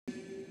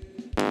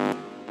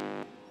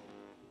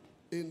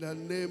In the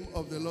name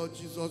of the Lord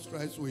Jesus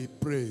Christ we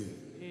pray.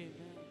 Amen.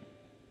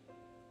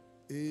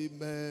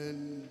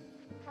 Amen.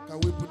 Can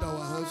we put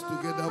our hands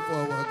together for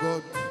our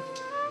God?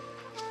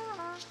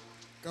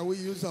 Can we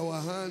use our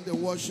hand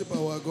and worship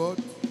our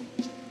God?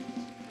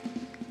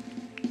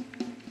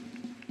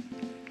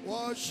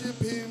 Worship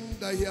him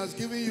that he has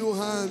given you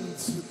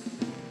hands.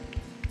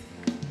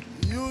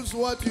 Use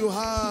what you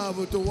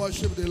have to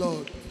worship the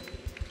Lord.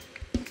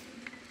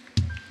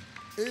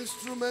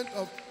 Instrument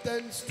of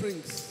 10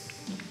 strings.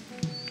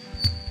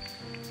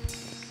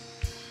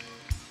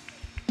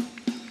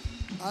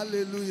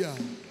 Hallelujah.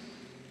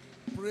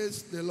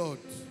 Praise the Lord.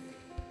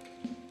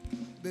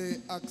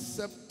 The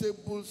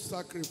acceptable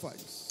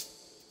sacrifice.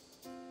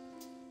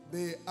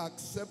 The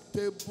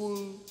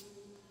acceptable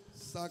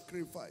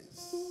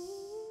sacrifice.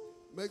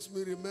 Makes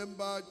me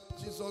remember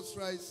Jesus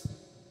Christ.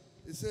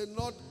 He said,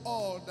 not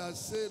all that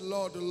say,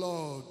 Lord,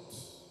 Lord,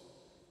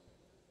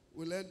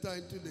 will enter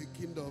into the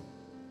kingdom,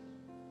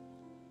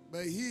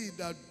 but he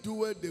that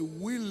doeth the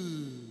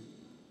will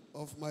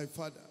of my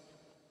Father,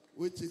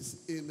 which is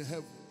in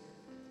heaven.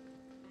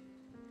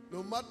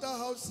 No matter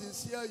how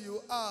sincere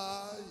you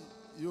are,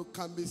 you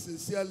can be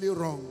sincerely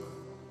wrong.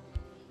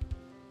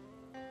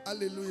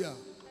 Hallelujah.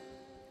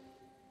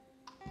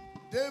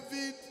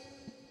 David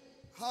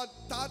had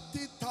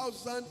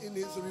 30,000 in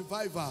his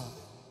revival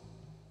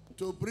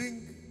to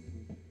bring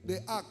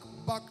the ark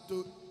back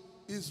to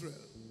Israel.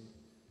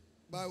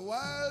 But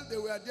while they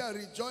were there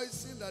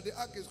rejoicing that the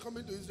ark is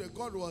coming to Israel,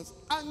 God was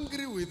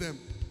angry with them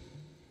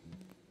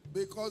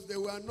because they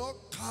were not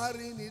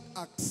carrying it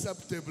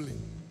acceptably.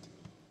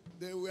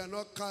 They were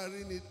not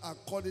carrying it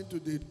according to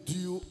the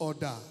due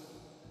order.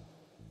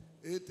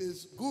 It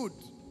is good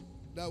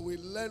that we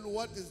learn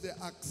what is the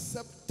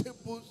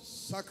acceptable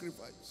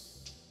sacrifice.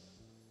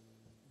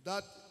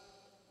 That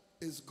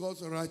is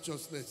God's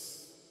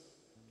righteousness.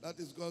 That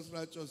is God's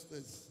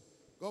righteousness.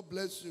 God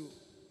bless you.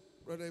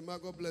 Brother Emma,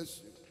 God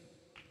bless you.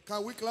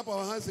 Can we clap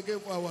our hands again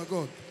for our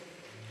God?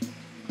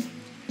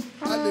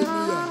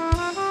 Hallelujah.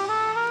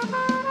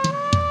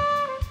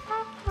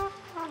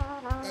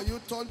 Can you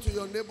turn to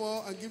your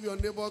neighbor and give your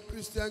neighbor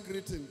Christian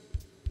greeting?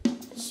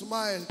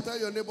 Smile. Tell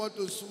your neighbor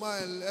to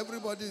smile.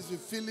 Everybody is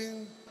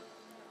feeling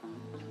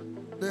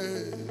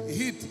the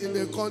heat in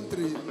the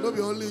country. Not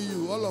only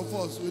you, all of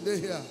us, we're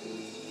here.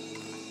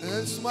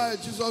 And smile,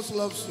 Jesus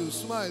loves you.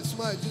 Smile,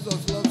 smile,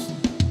 Jesus loves you.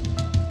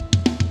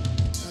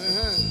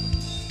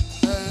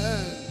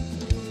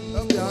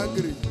 Don't be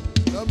angry.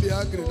 Don't be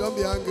angry. Don't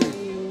be angry.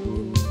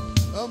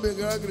 Don't be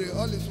angry.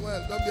 All is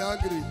well. Don't be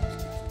angry.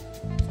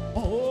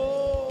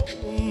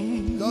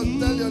 Just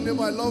tell your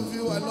neighbor, I love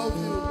you. I love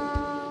you.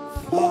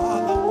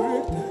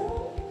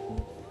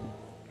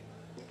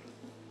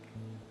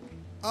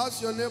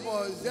 Ask your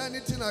neighbor, is there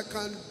anything I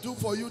can do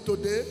for you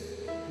today?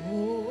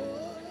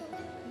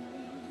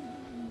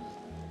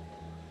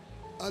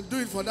 And do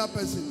it for that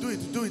person. Do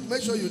it. Do it.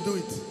 Make sure you do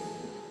it.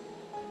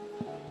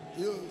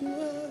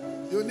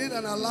 You need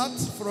an alert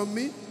from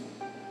me?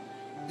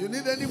 You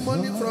need any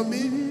money from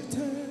me?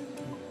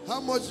 How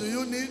much do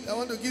you need? I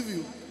want to give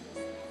you.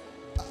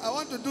 I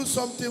want to do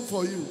something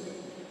for you.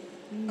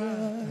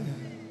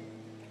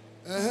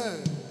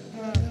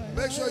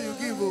 Make sure you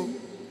give. Oh.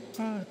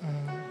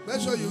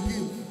 Make sure you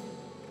give.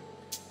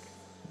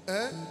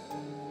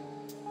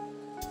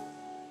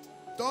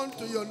 Turn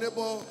to your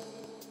neighbor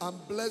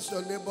and bless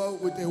your neighbor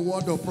with a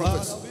word of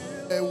prophecy.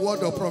 A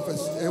word of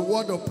prophecy. A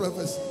word of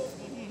prophecy.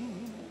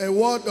 A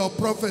word of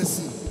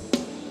prophecy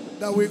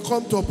that will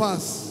come to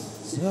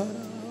pass.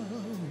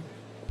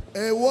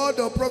 A word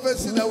of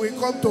prophecy that will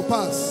come to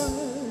pass.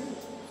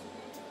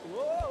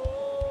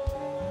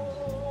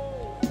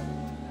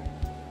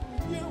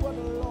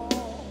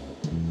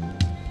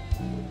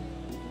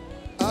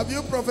 Have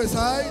you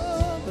prophesied?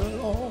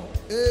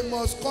 It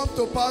must come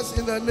to pass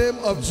in the name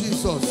of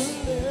Jesus.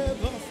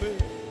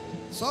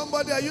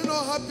 Somebody, are you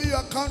not happy you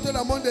are counted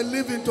among the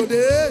living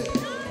today?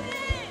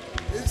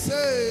 He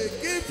said,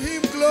 give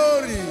him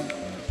glory.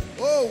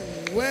 Oh,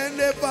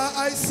 whenever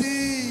I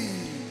see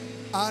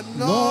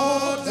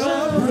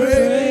another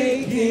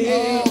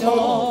breaking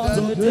of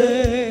the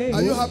day.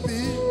 Are you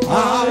happy?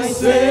 I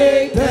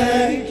say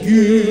thank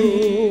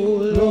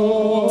you,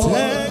 Lord.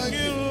 Thank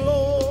you,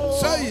 Lord.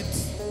 Say it.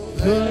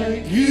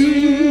 Thank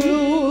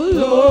you,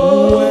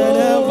 Lord.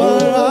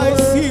 Whenever I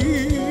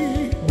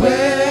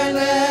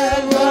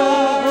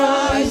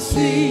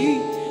see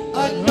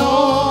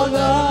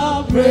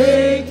another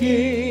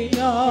breaking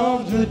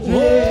of the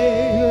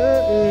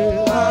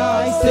day,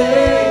 I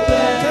say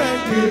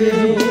thank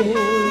you,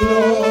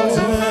 Lord.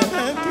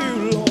 Thank you,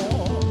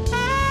 Lord.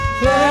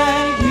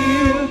 Thank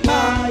you,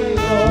 my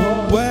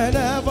Lord.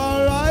 Whenever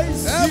I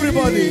see,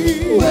 everybody.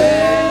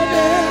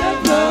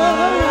 Whenever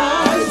I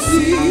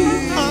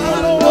see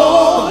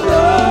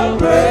another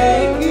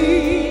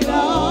breaking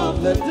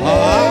of the day,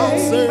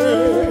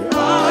 I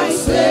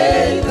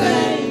say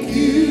thank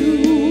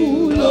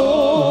you,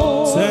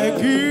 Lord.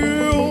 Thank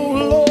you,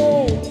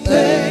 Lord.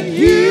 Thank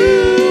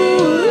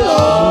you,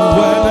 Lord.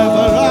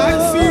 Whenever I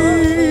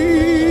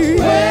see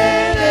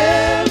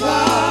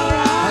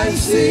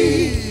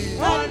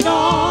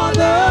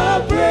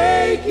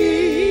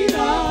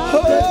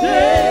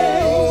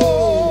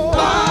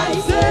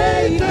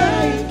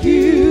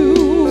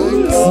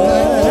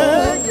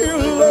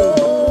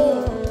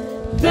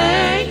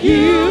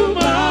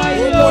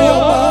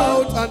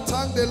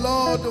the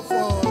Lord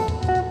for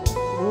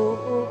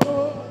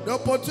the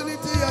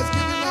opportunity He has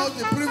given us,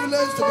 the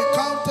privilege to be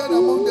counted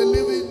among the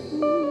living.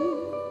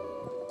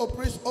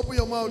 Open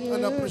your mouth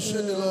and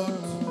appreciate the Lord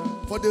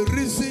for the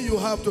reason you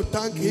have to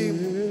thank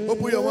Him.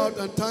 Open your mouth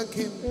and thank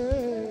Him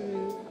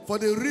for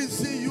the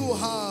reason you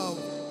have,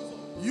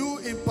 you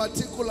in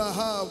particular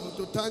have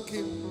to thank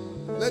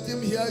Him. Let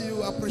Him hear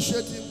you.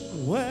 Appreciate Him.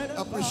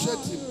 Appreciate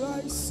Him.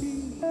 I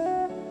see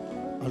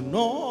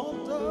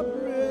another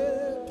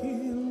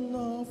breaking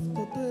of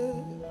the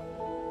day.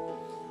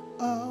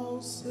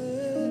 I'll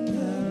say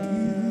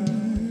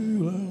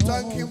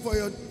thank Him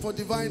for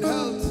divine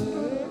health.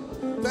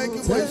 Thank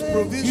you for His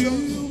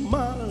provisions.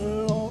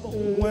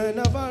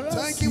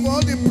 Thank you for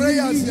all the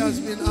prayers He has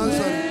been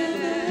answering.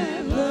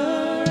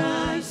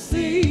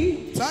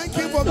 Thank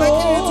you for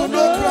making me to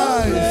know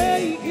Christ.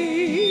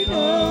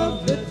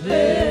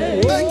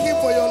 Thank you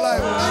for your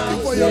life. Thank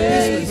you for your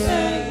business.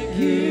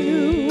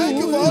 Thank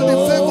you for all the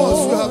favors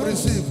you have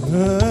received.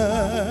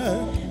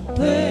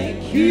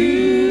 Thank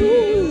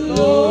you,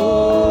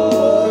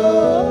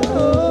 Lord.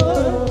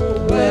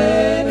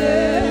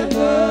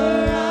 Whenever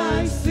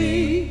I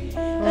see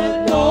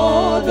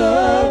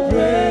another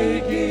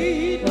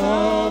breaking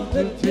of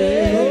the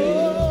day,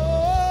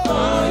 I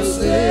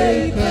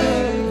say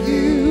thank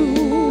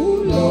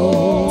you,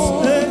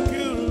 Lord. Thank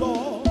you,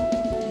 Lord.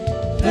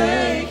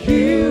 Thank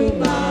you,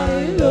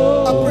 my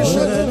Lord.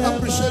 Appreciate it,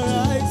 appreciate it.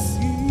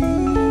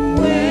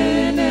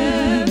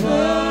 Whenever I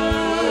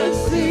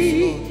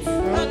see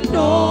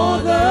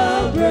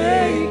another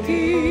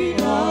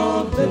breaking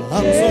of the day,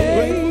 I'm so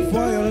grateful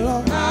for your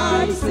love. I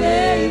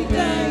say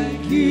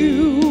thank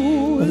you,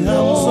 Lord.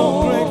 I'm so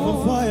grateful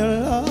for your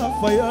love,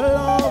 for your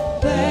love.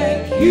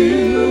 Thank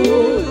you,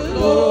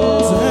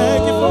 Lord.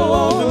 Thank you for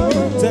loving me.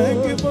 Thank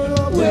you for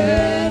loving me.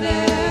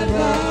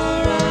 Whenever I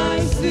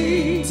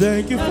see,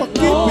 thank you for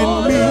keeping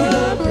me.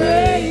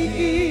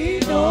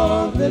 Breaking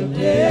of the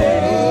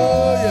day.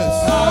 Oh, yes.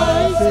 I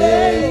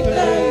say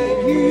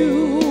thank you,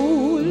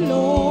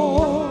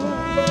 Lord.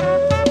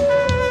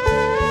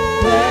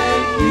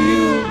 Thank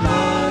you,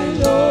 my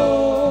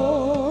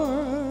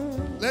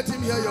Lord. Let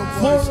Him hear your For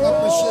voice.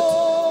 Appreciate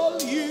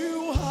all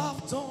you have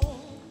done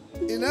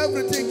it. In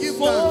everything, give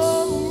for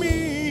thanks. me.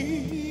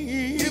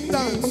 Give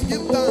thanks.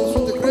 Give thanks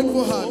with a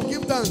grateful heart.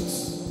 Give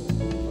thanks.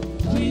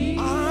 I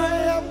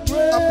am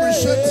grateful.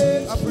 Appreciate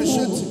it.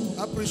 Appreciate it.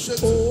 Appreciate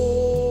it. Oh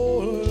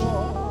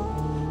Lord,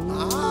 I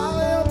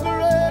am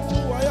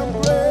grateful. I am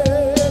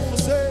grateful.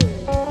 Say,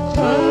 I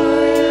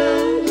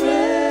am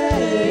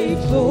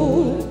grateful.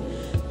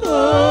 Oh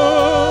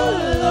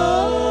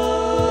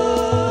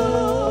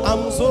Lord,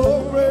 I'm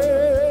so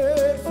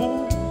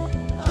grateful.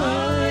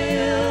 I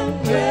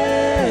am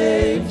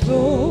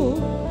grateful.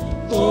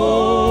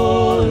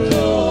 Oh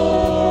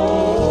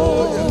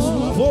Lord, yes,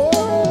 for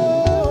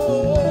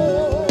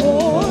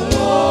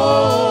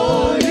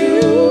all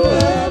you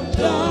have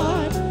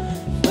done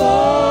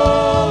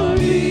for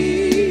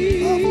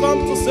me. I've come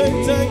to say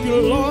thank you,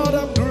 Lord.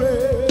 I'm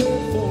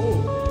grateful.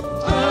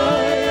 I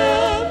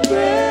am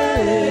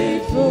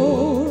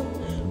grateful.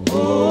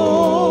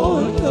 Oh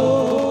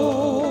Lord,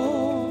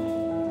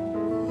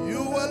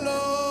 You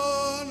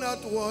alone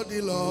art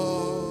worthy,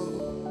 Lord.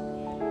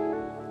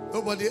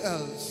 Nobody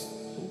else.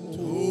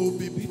 To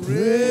be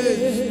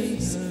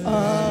praised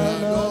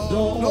and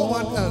adored. No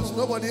one else.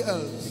 Nobody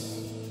else.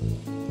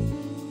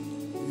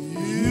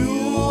 You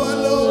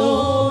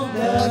alone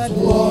art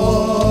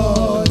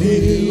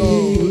worthy,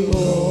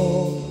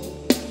 Lord.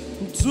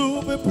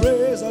 to be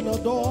praised and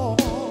adored,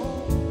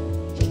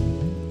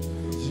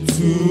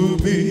 to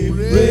be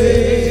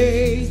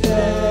praised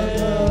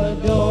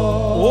and adored.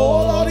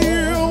 Oh Lord,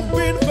 you've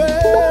been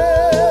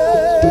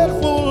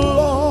faithful,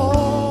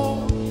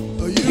 Lord.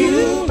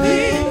 You've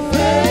been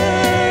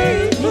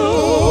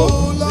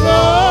faithful,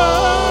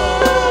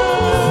 Lord.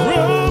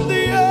 From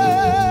the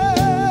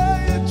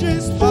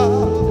ages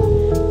past,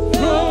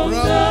 from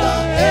the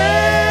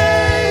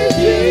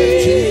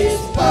ages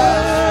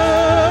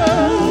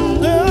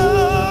past.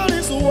 That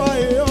is why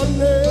your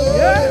name,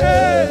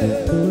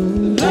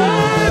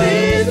 that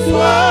is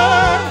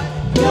why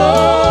your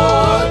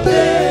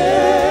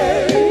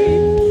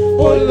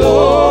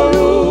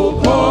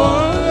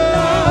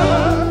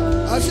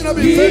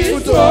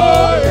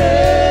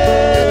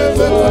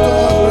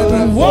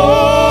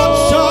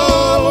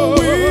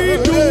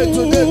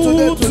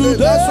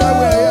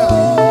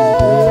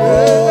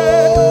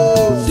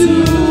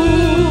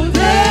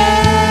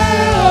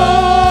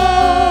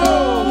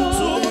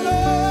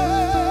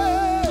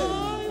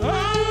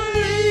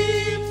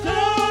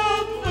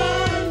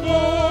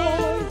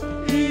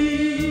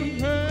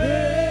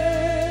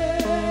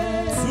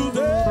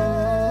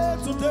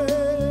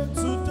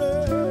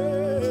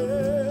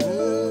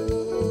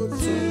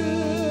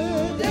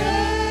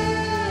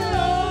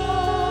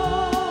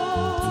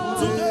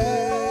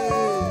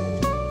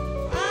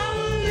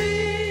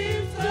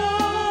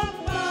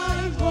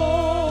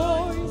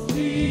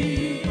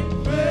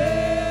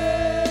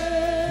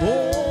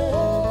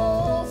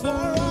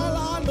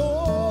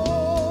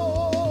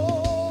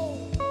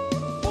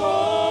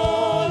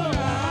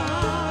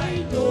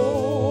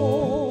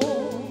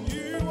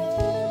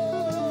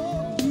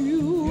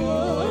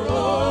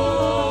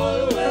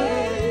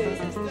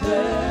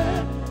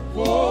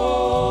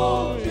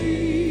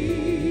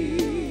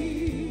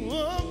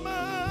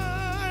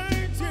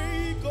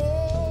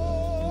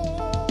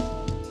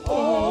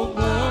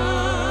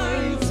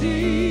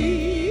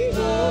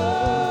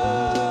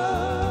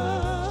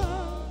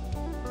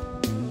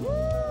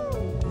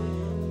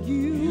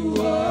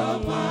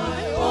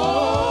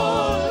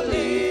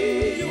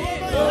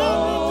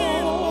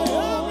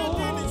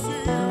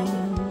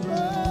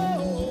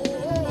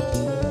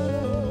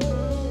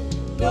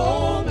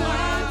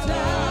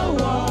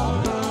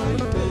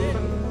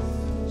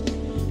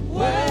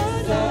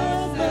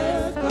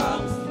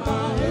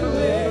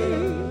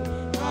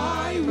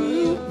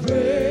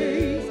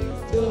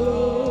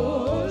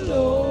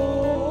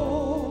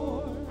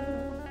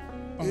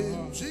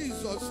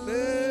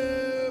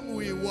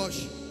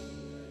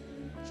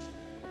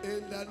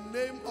In the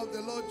name of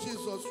the Lord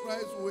Jesus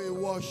Christ, we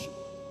worship.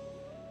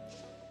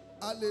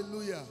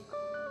 Hallelujah.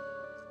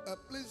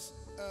 Please,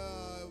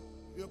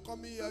 you're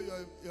coming here,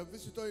 you're a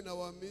visitor in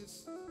our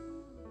midst.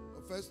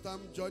 The first time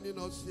joining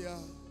us here.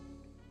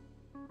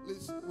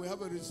 Please, we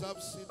have a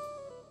reserved seat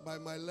by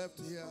my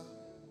left here.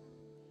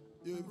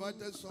 You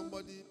invited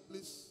somebody,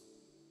 please.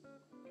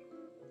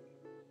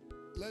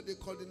 Let the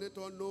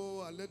coordinator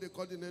know and let the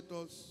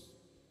coordinators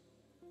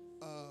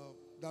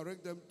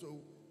direct them to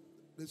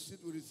the seat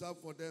we reserve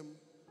for them.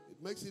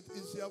 It makes it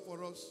easier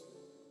for us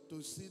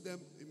to see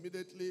them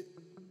immediately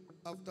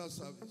after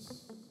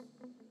service.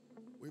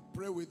 We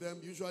pray with them,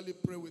 usually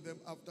pray with them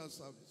after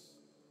service.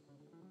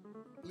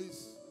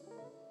 Please,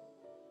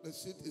 the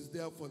seat is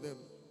there for them.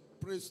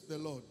 Praise the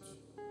Lord.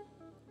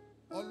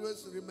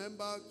 Always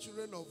remember,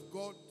 children of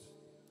God,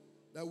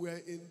 that we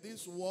are in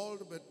this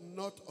world but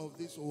not of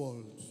this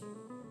world.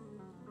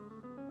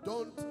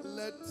 Don't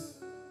let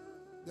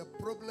the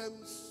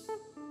problems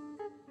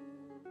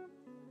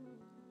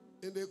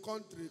in the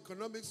country,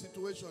 economic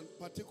situation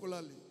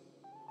particularly,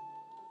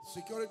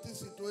 security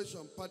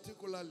situation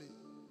particularly,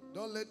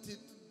 don't let it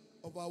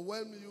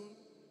overwhelm you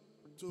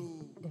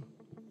to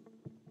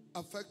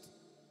affect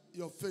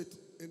your faith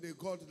in the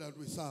God that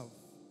we serve.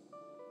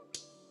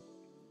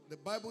 The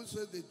Bible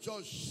says the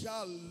just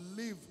shall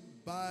live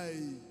by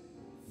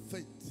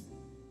faith.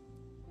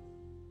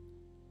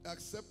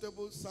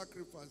 Acceptable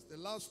sacrifice. The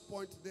last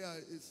point there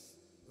is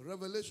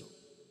revelation.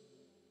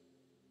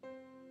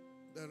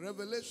 The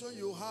revelation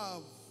you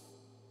have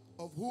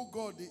of who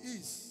God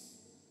is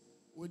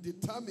will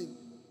determine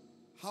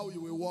how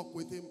you will walk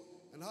with him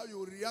and how you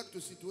will react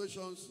to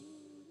situations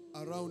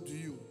around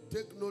you.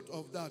 Take note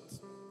of that.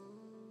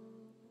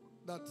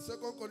 That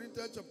 2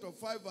 Corinthians chapter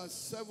 5 verse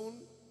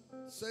 7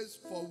 says,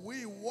 for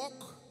we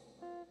walk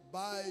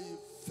by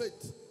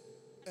faith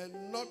and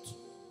not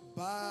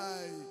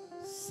by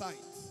sight.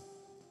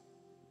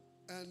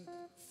 And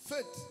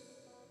faith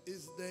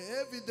is the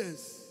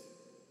evidence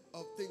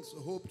of things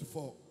hoped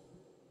for.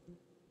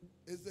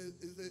 It's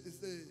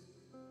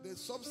the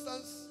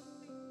substance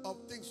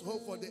of things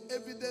hoped for, the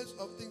evidence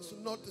of things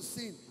not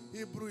seen.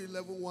 Hebrew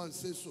 11:1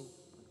 says so.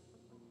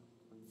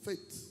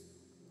 Faith.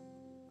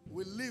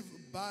 We live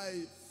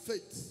by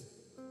faith.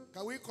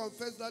 Can we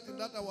confess that in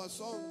that our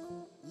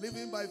song,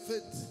 living by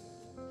faith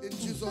in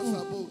Jesus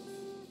abode?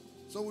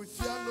 So we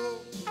fear no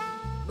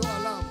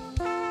alarm.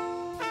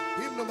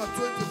 Hymn number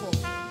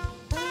 24.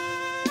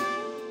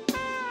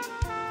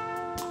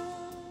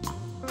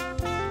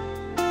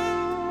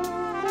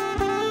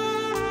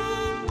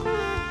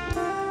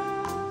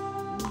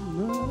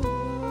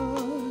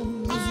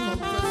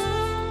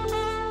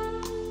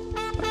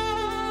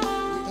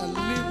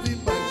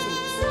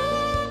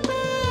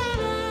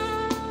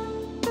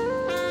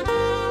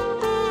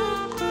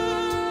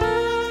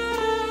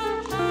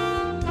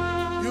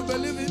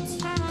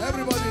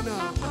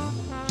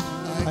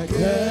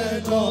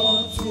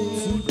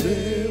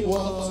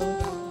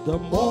 The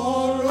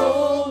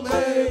morrow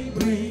may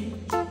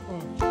bring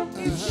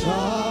a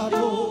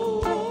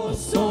shadow, a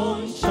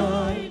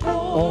sunshine,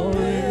 or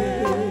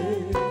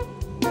rain.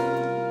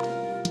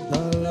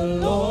 The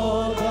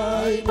Lord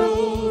I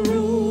know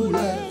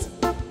ruleth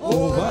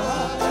over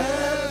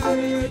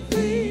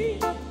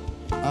everything,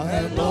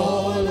 and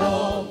all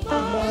of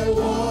my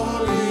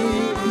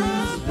worry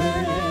is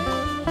vain.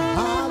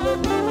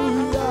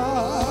 Hallelujah,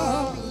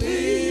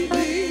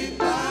 living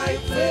by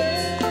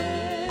faith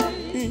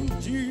in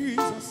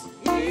Jesus.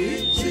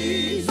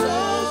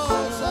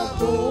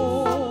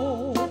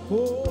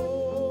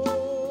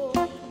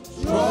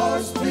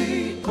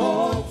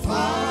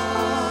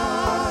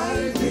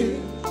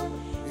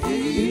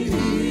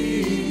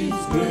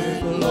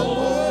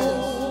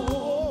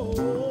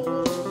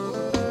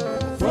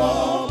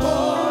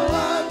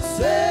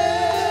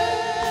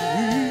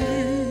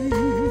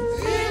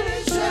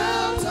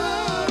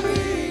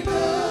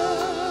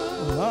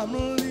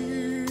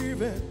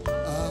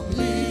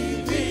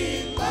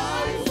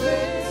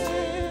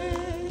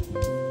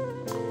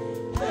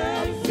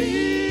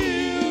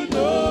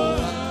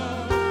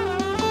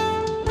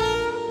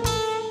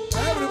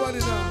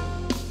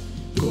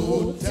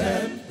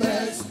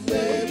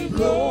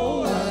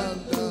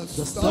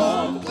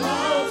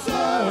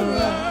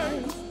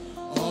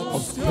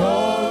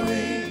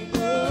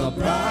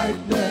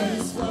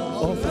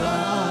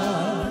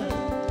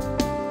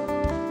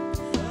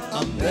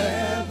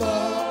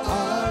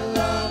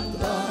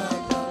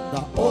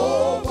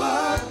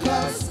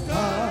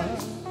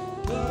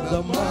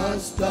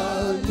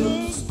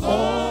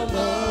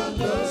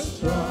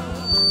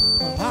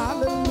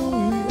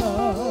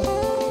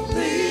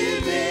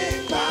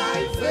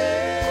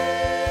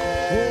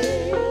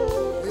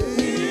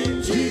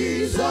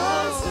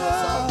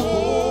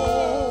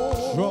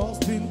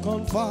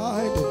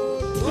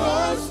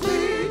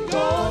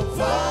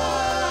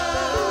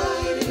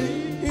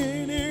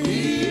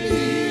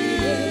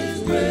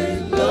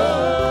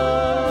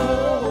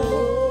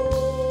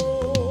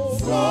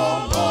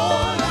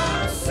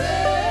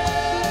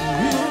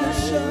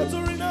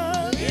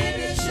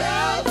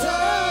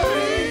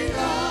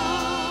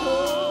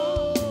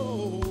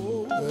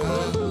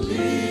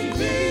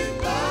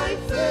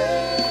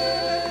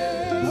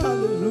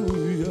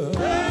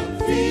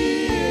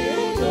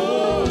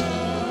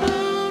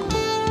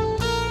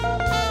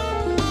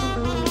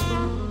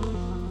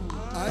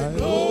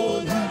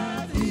 know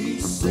that He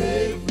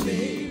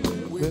safely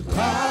will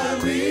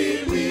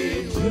carry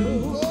me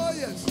through. Oh,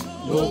 yes.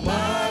 No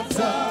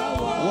matter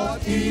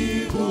what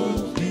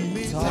evil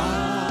betide.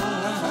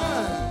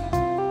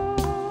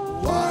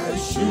 Why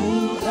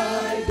should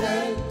I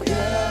then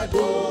care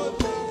though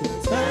the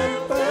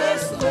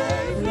tempest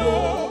may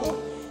blow?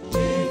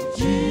 If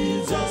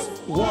Jesus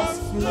was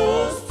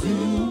close to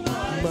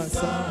my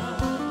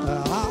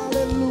side.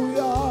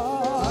 Hallelujah.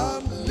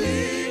 I'm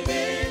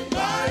living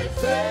by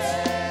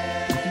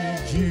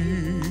faith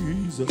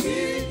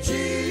in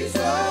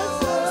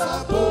Jesus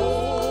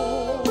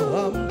above.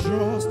 I'm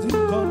trusting,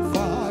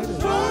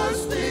 confiding,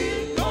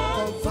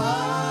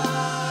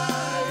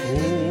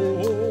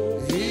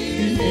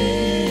 in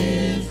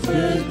His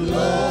great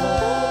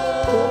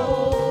love.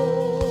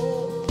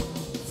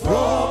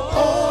 From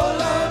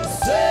all I'm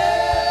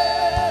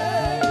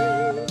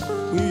saved,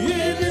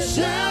 in the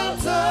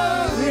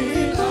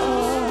sheltering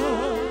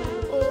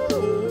arms.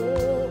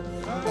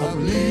 I'm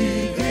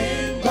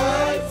living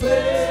by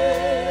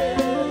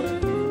faith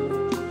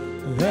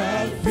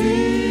and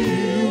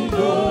feel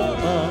no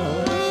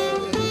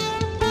harm.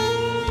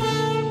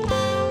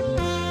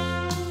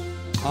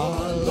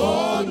 Our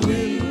Lord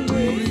will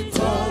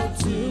return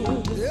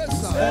to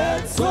Yes, sir.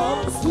 and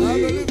some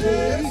sweet Yes,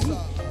 day. sir.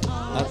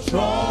 Our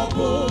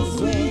troubles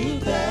will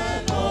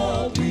then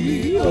all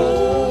be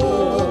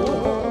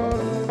over.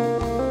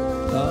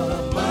 The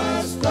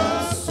Master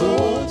so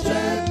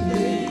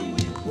gently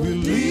will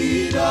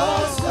lead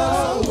us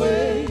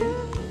away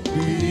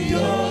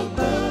beyond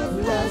the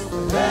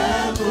blessed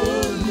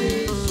heavenly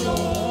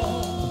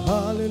shore.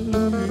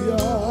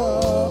 Hallelujah.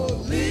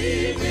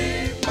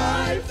 Living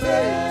by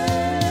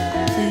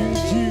faith in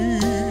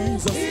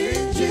Jesus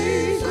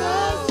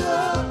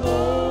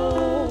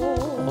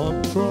alone. I'm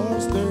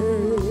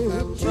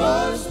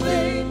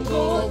trusting,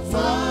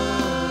 confiding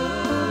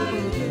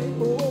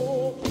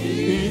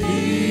in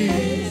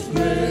His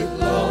great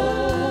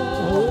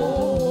love.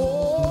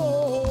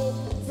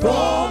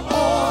 From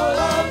all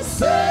I'm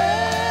saved,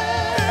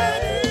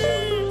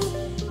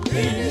 in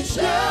His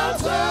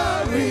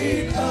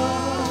sheltering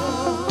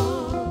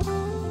arms.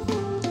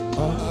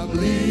 I'm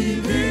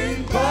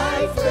living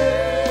by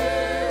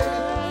faith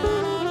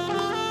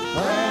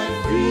and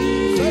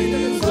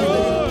feel no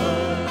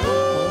harm.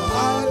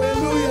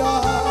 Hallelujah.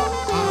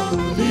 I'm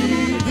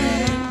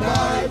living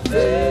by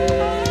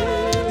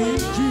faith in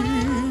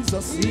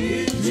Jesus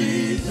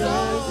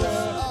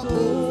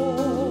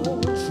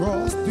alone.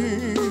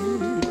 Trusting,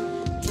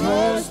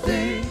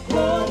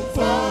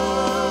 confiding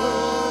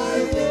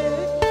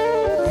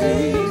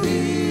in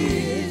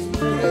His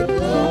great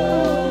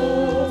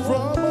love.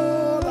 From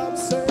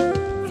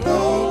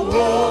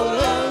all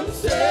I'm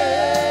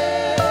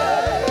saved,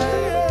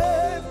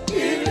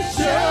 in the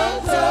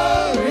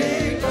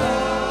sheltering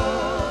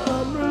arms.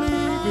 I'm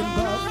living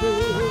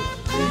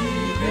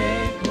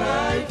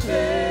by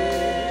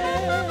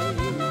faith,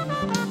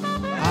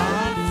 I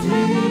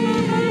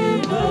feel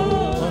no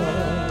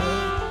harm.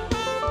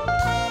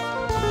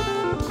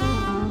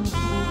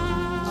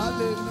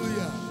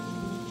 Hallelujah.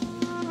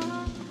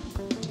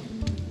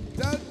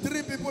 Tell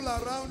 3 people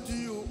around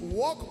you,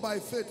 walk by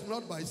faith,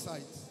 not by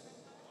sight.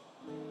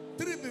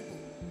 3 people.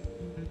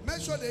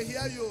 Make sure they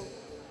hear you.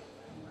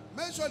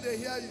 Make sure they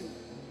hear you.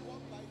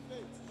 Walk by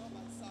faith, not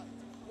by sight.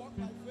 Walk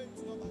by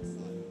faith, not by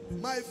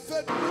sight. My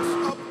faith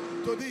looks up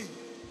to thee,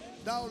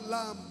 thou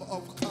Lamb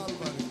of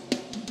Calvary.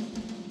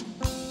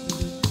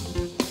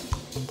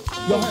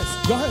 Your hands.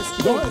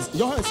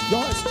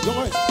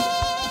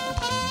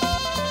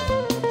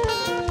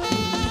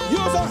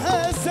 Use your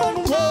hands and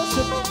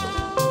worship.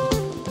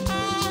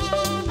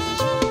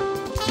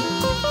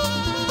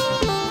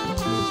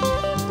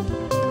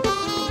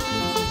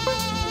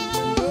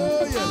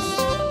 Oh, yes.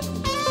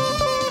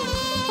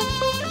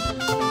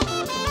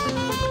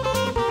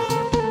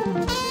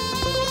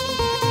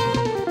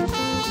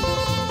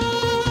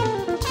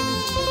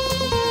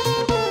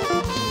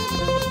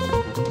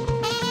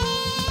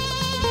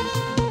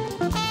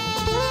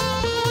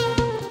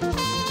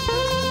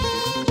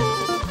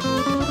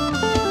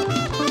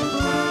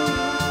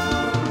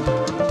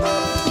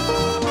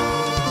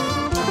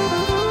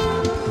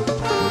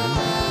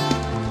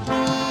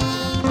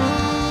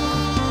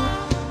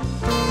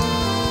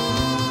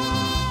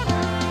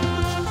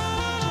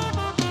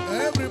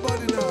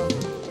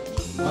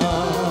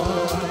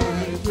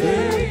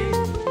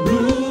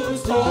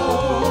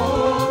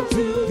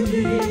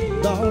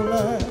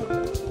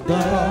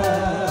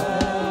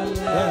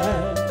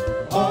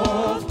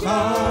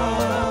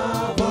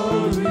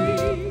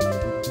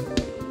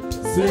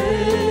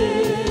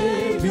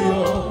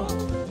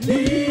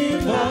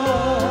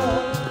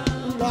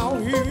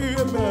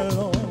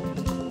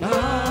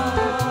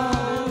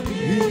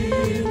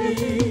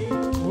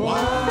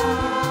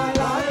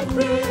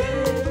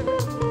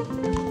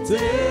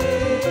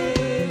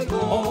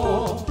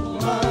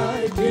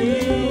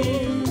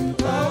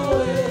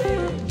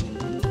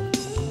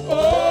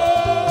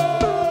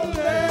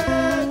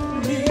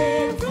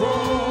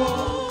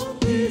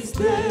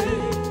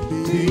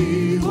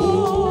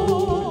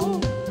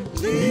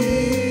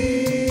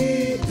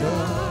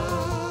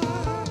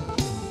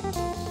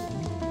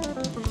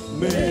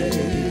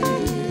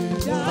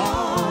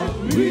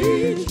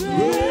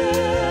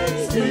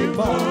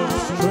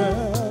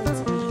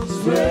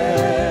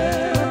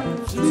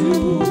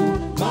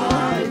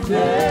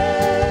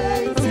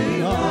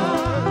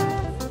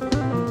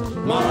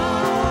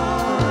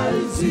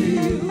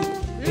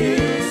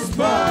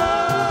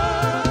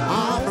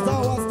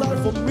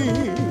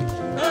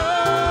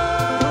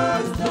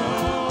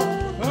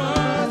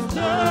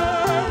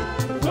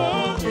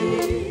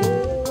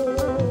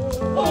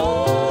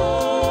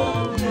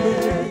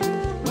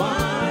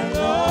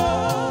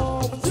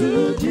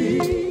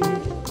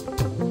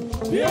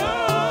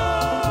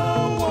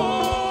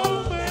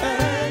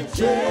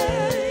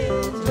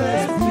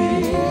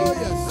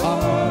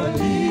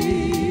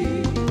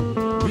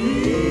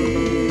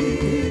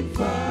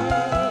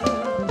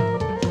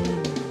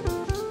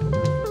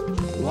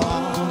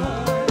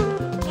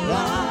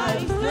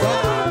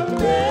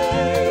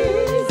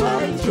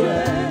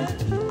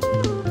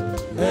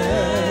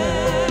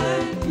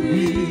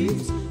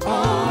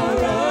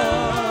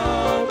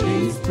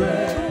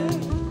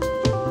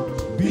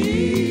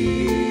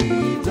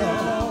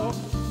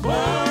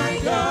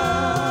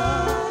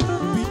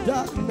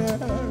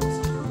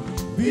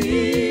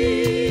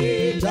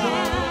 be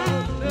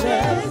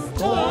darkness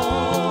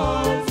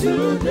gone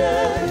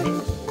today.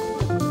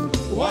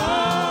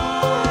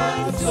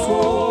 Wipe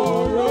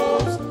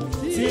sorrows,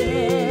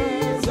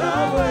 tears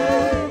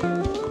away.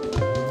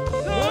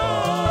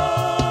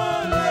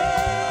 Don't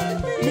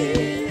let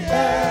me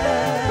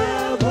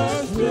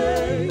ever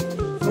stray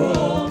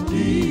from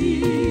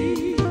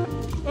thee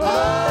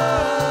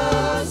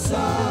aside.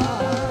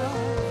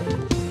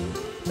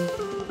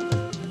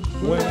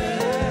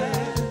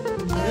 When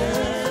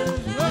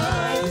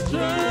my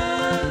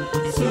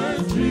strength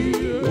turns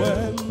real,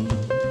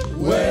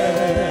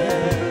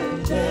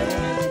 when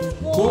that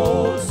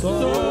cold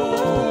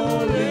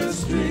stolen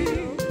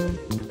stream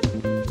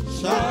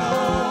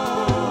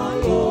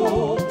shall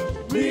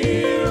over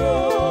me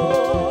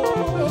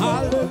roll.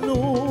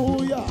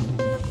 Hallelujah.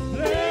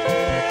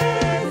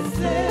 Blessed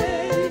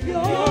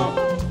Savior,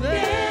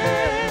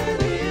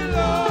 very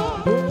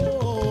Lord,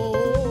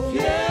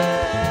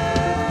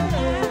 fear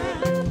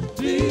and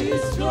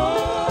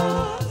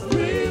distrust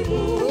remove.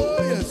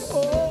 Oh, yes.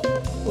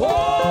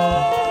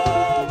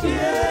 Oh,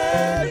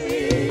 hear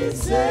me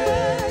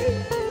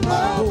say,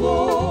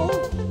 above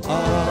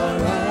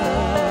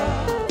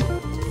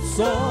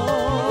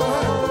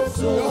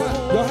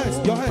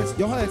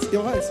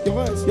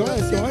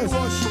Your hands.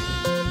 Worship.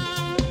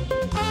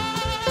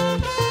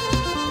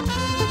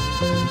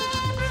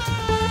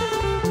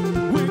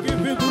 We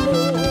give you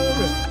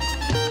glory.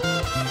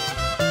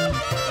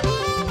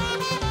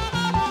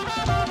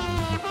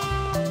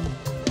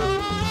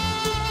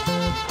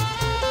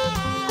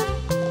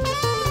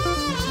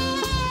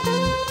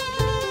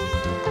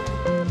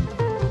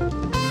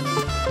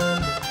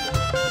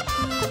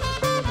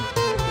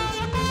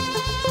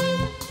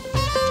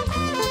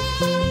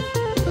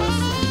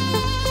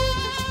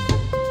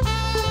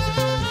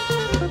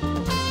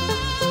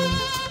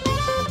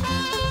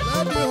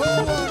 Let the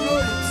whole world know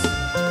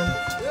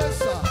it. Yes,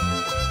 sir.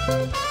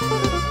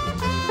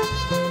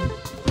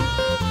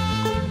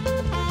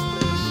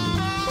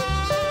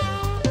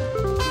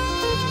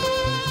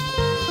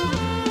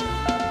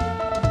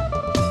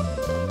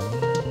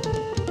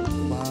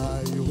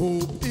 My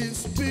hope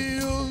is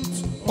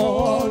built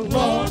on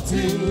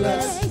nothing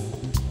less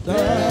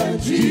than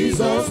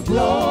Jesus'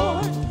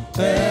 blood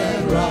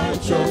and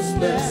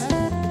righteousness.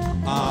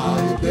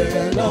 I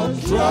dare not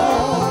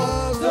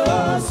trust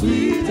the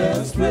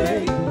sweetest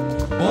frame,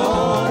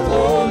 but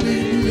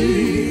only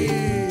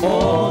lean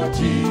on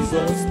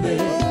Jesus'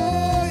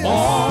 name.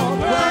 On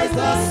Christ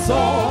the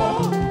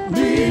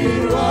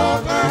solid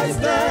rock I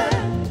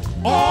stand,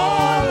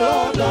 all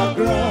on the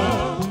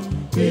ground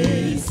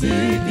is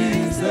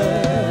sinking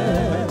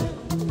sand.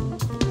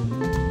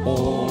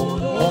 All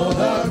on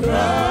the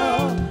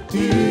ground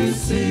is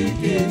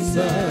sinking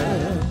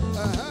sand.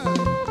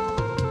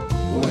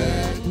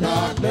 When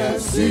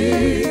darkness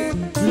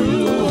seems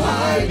to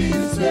hide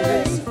its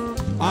face,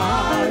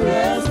 I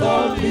rest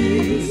on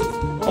His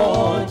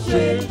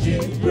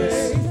unchanging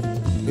grace.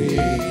 In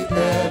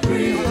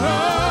every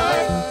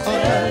high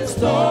and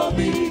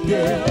stormy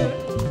gale,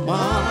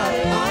 my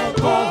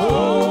anchor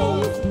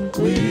holds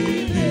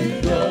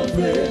within the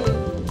veil.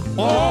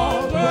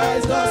 On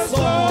Christ the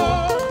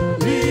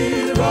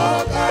solid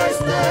rock I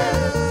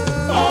stand,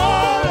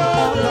 all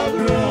on the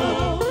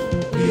ground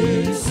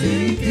is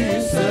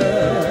sinking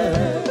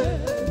sand.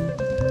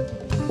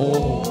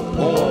 All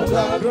on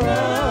the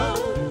ground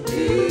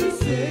is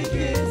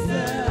sinking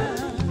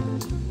sand.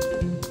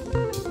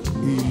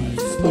 He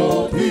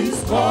spoke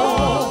His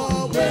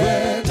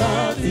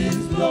covenant, His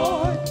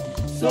blood,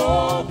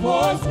 so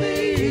pours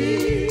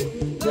me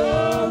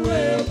the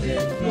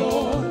wailing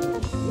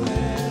flood.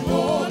 When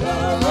all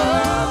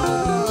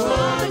around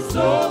my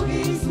soul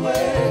is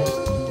way,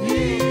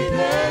 He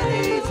then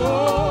is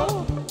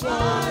all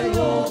my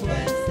hope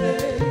and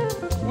stay.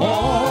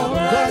 On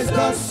Christ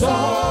the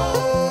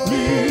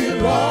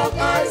solid rock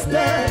I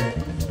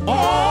stand,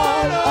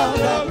 all on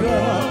the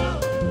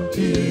ground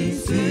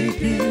is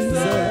sinking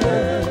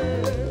sand.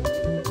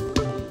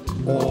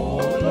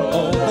 All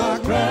on the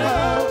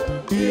ground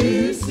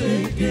is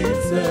sinking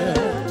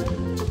sand.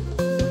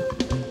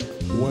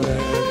 When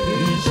He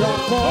shall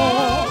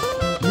come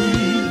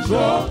with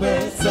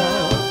trumpet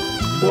sound,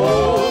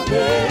 oh,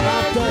 they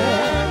are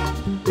dead,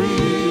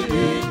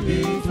 in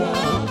me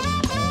found.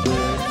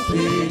 Rest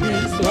in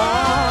His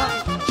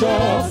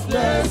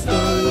righteousness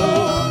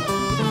alone,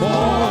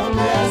 for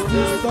rest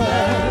to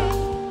stand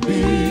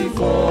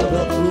before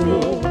the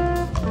throne.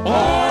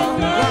 On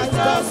Christ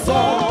the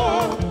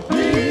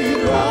solid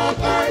rock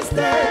I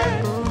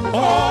stand,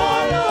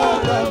 all on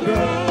the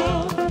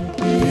ground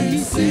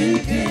is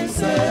sinking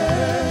sand.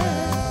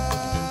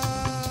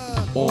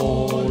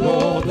 All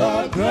on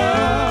the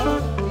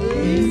ground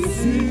is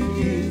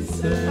sinking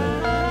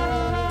sand.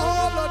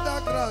 all of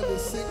that ground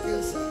is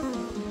sinking sand.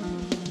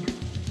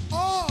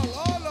 All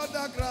of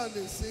that ground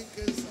is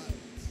sinking sand.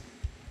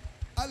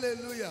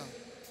 Hallelujah.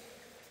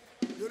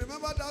 You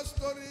remember that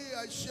story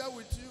I shared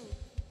with you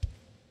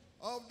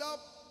of that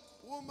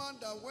woman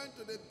that went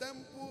to the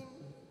temple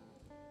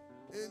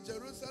in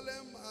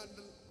Jerusalem and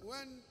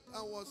went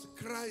and was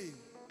crying.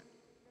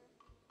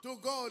 to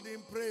God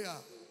in prayer.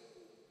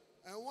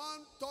 And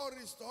one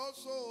tourist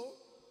also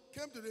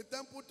came to the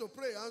temple to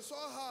pray and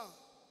saw her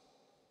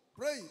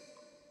praying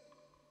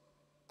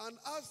and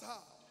asked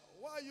her,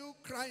 "Why are you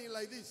crying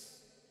like this?"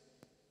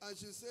 And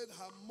she said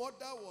her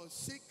mother was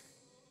sick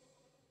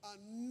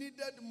and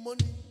needed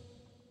money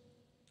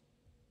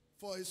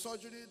for a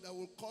surgery that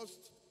will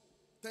cost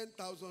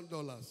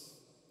 $10,000.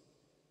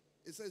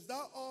 He says, "Is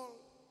that all?"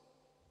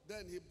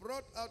 Then he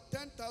brought out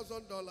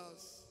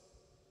 $10,000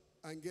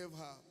 and gave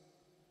her.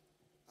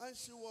 And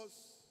she was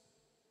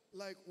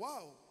like,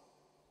 wow.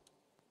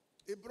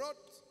 He brought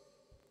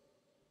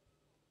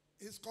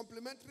his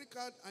complimentary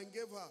card and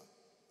gave her.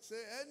 Say,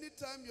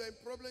 anytime you're in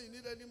problem, you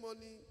need any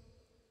money,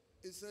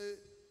 he said,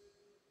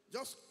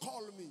 just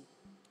call me.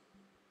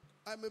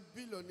 I'm a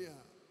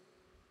billionaire.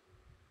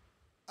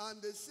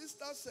 And the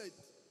sister said,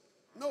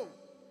 no.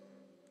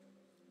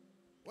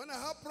 When I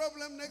have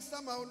problem next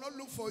time, I will not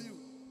look for you.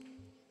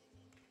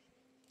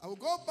 I will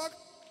go back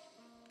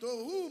to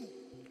whom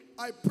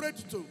I prayed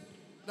to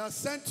that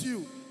sent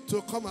you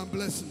to come and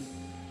bless me.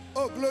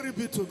 Oh, glory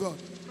be to God.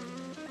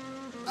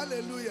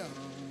 Hallelujah.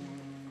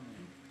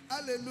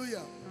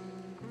 Hallelujah.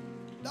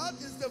 That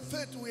is the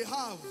faith we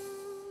have.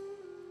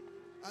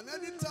 And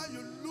anytime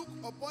you look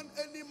upon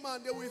any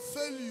man, they will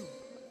fail you.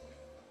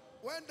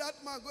 When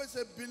that man goes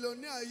a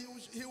billionaire,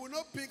 he will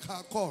not pick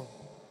her call.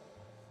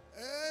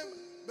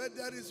 But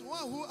there is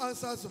one who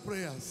answers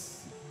prayers.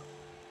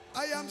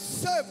 I am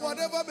safe,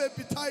 whatever may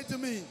betide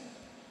me,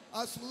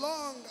 as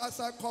long as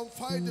I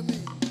confide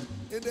me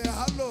in the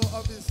hollow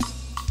of his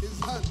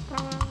hand.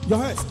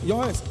 Your hands,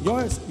 your hands, your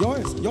hands, your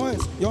hands, your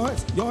hands, your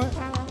hands, your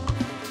hands.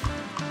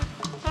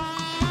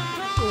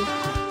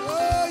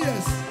 Oh,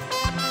 yes.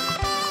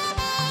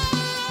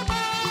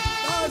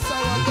 That's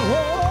our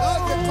God.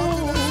 That's the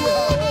confidence we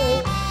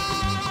have.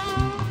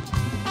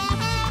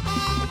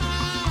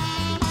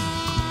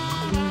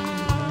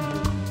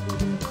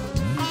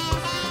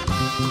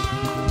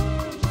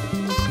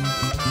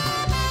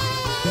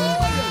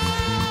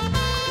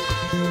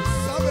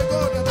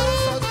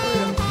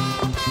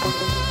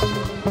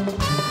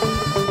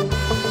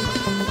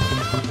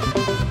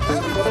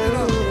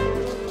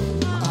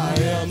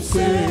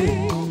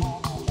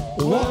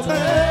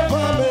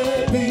 Whatever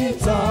may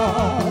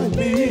betide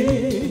me,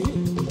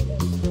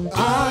 I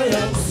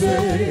am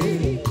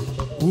safe.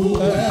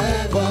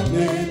 Whoever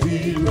may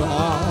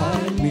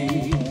deride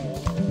me,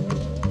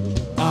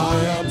 I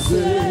am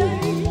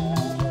safe.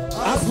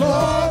 As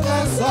long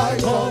as I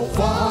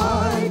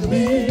confide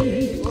me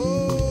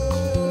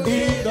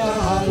in the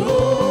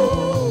hollow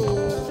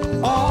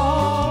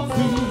of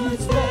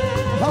His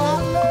hand.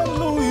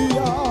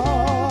 Hallelujah.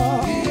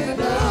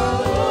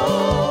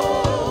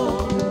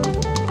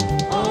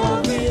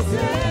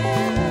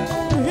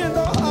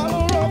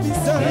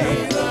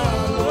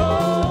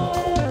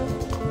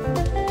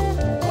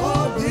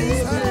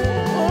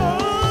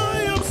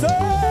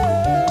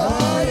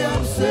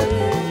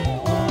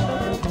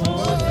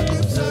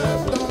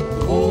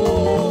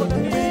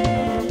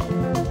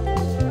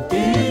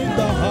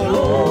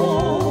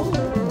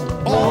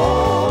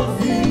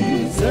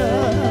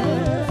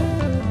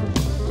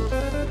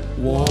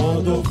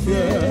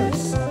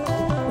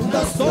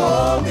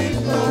 Storm is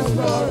lost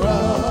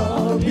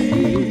around me.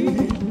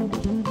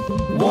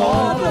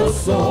 What a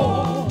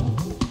song,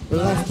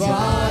 like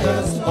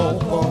fires of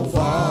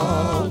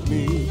confound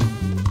me.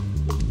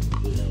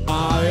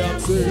 I am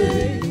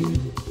safe,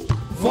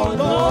 for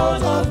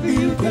none of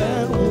you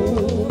can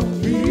hold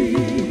me.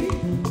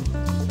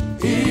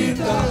 In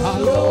the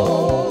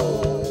hollow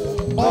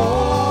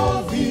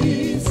of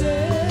His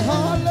hand.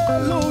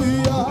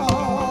 Hallelujah.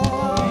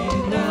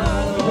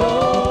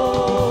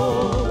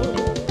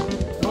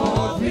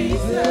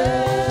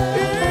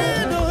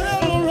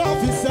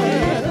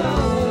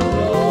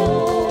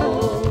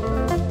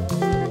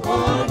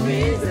 On me.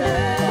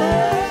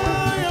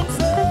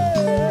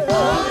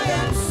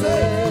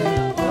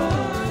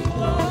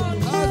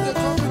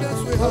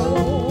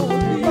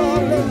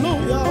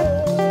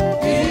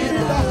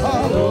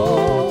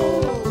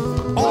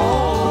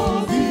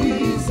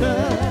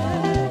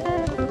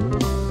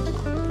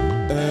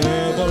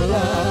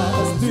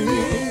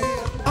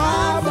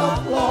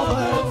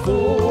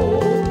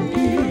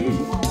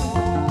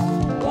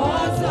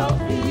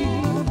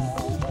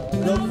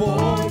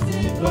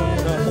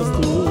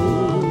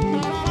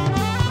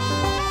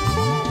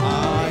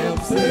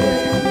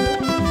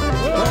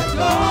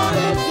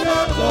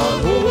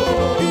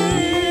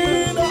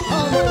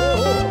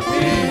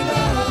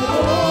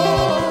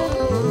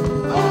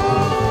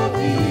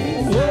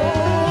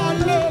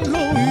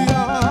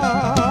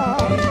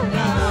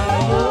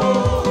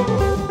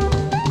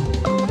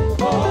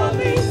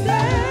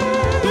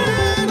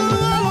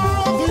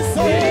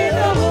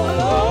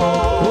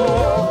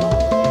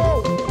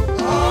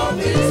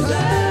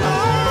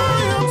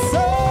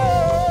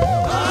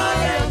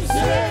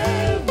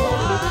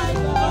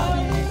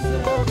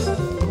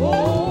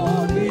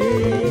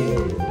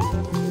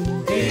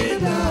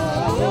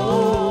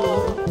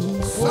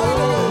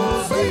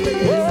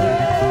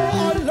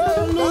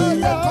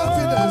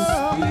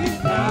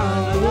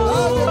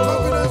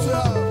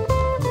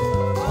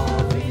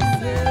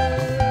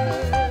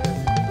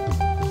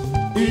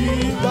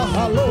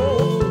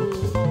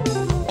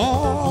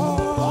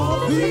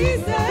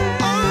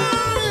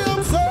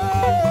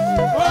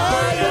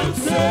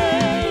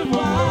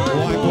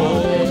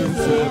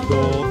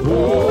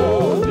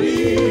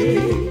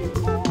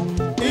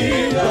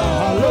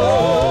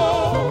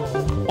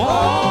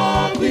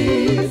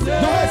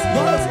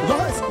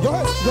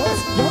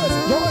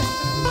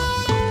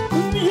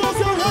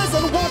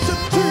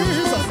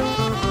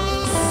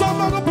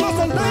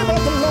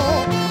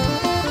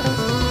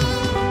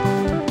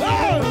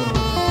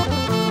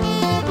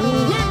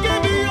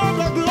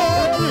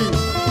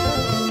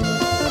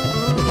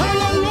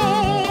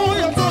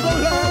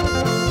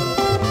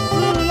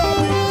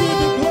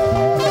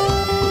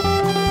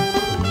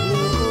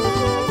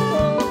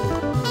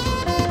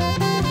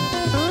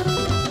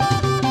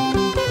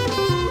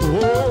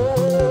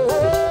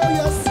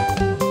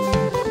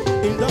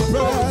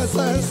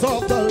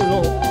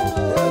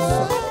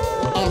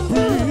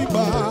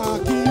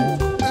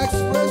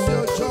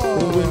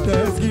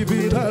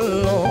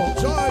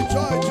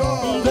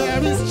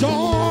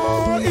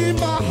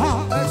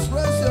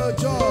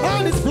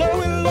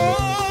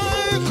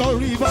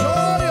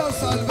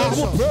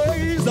 Modulation.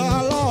 praise the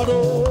Lord,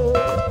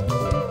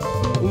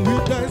 oh,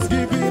 with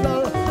thanksgiving.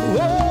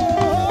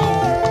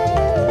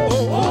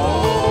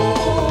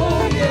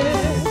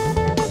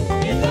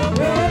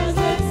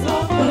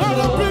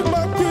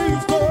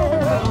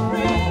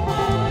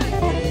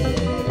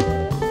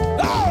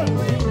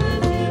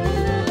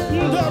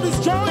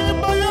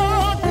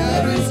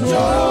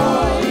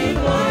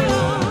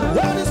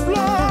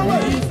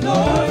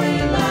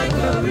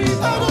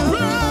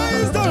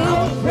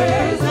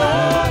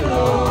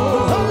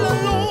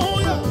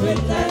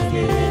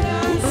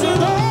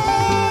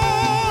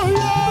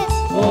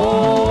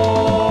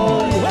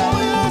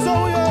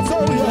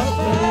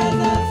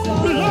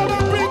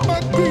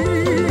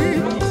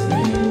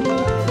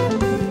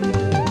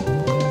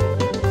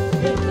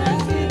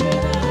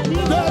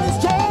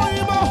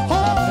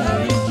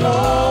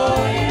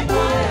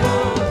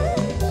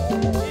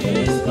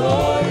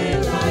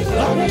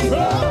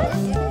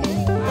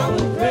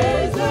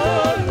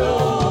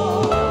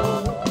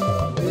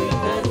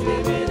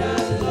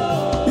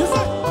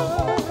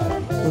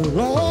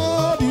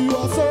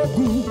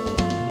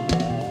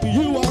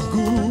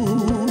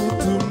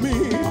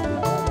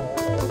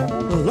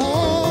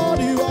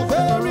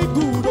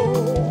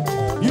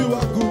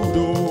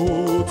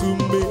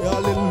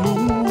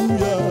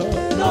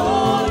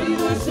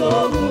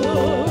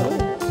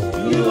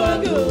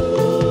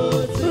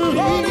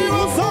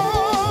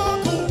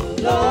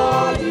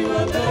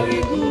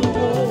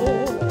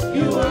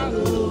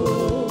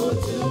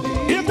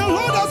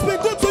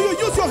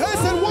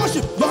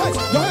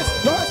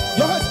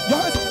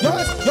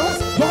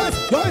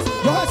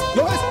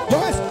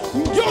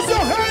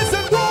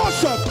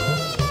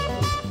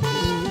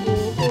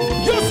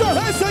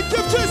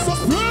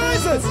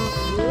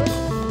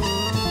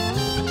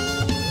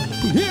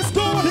 He's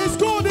good, he's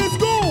good, he's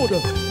good.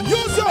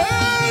 Use your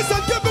hands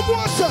and give him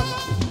worship.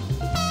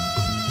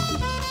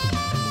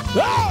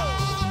 Ah!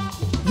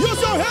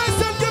 Use your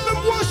hands and give him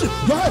worship.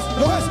 Yes,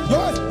 yes,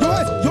 yes,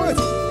 yes, yes.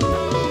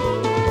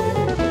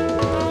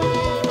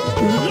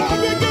 Let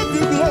me give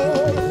you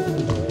glory.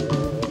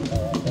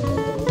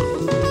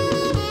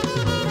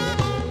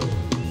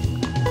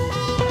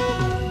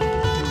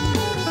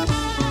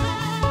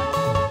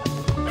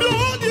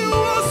 Lord, you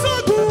are so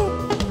good.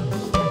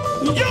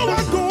 You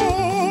are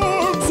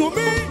good to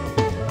me.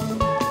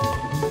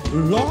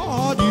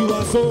 Lord, you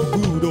are so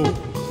good, oh.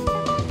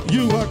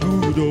 You are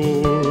good,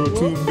 oh,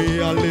 to me,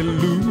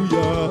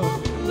 hallelujah.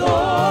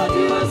 Lord,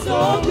 you are so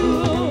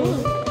good.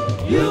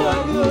 You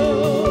are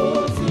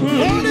good to me.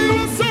 Lord, you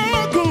are so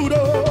good,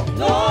 oh.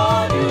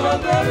 Lord, you are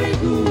very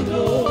good, oh.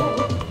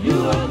 You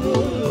are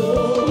good,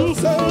 oh.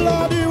 Say,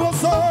 Lord, you are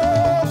so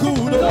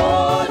good, oh.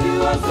 Lord,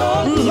 you are so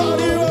good. Lord,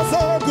 you are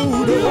so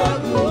good, You oh. are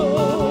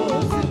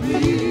good to me.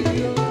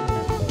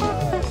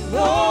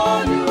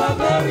 Lord, you are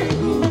very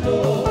good, oh.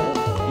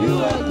 You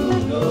are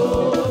good, oh.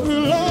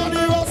 Lord,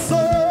 you are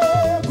so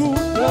good.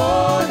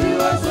 Lord, you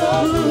are so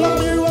good.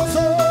 Lord, you are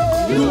so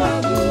You good.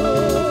 are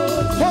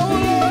good. Oh,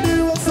 Lord,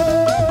 you are so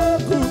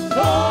good.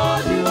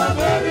 Lord, you are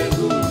very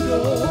good,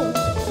 oh.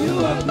 You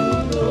are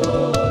good, oh,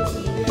 to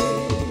me.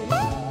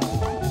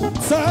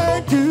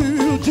 Thank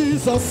you,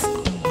 Jesus.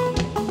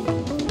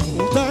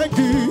 Thank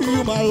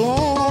you, my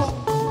Lord.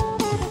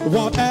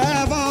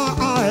 Whatever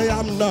I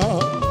am now,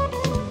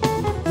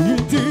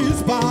 it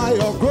is by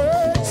your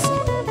grace.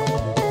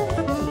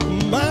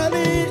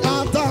 Many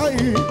are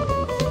dying,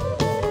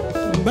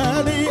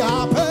 many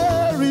are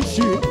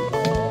perishing.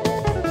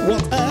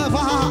 Whatever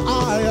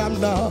I am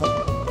now,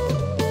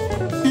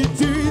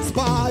 it is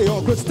by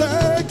your grace.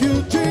 Thank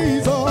you,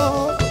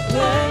 Jesus.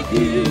 Thank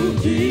you,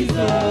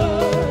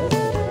 Jesus.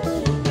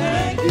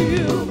 Thank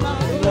you,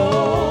 my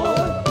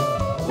Lord.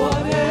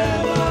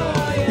 Whatever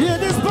I am,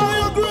 It is by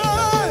your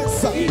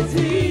grace. it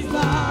is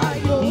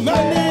by your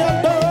Many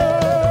are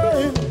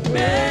dying,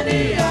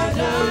 Many are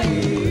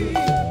dying.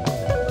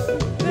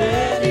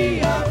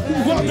 Many are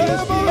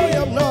whatever I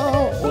perishing. am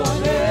now.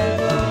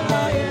 Whatever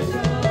I am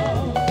now,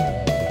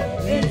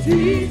 it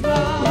is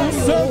by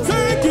So your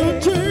thank you,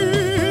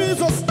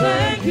 Jesus.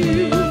 Thank you,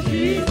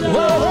 Jesus. Oh,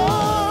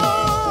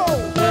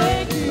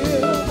 Thank you,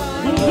 my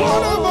Lord.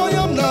 whatever I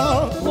am now,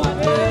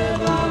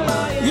 Whatever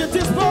I am, it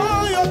is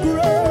by your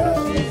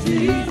grace. it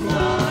is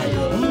by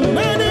your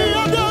Many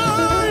are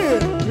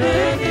dying,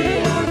 Many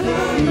are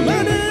dying.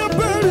 many are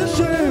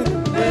perishing.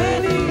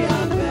 Many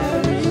are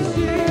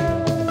perishing.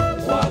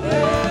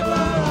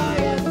 Whatever I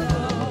am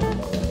now,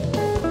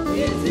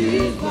 it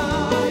is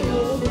by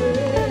your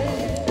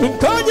grace.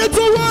 Can you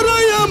do what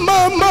I am,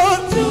 mama?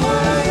 To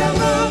I am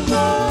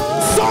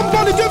above.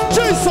 Somebody give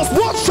Jesus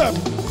worship.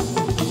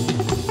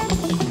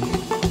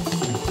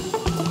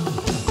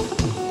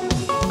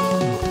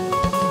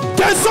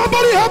 Can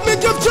somebody help me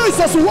give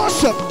Jesus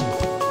worship?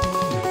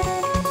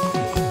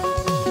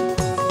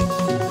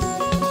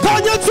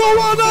 Can you do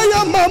what I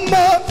am,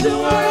 mama? To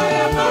I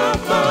am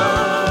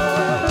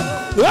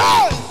above.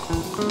 Hey!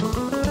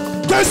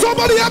 Can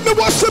somebody help me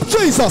worship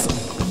Jesus?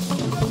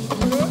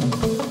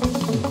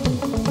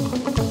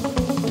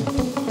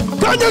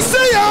 Can you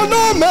see our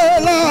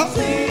Mela?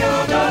 See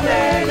your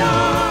Dodela.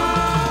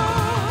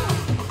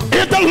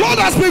 the Lord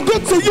has been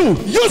good to you,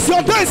 use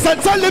your days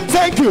and tell him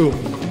thank you.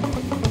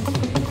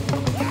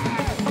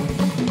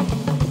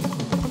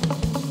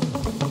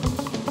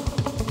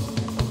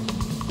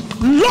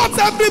 Not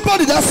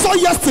everybody that saw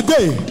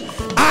yesterday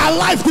are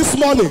alive this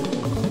morning.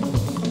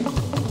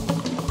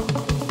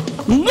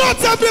 Not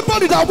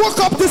everybody that woke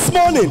up this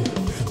morning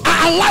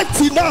are alive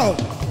till now.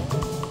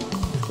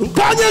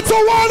 Can you to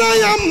what I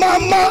am,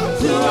 mama?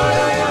 To what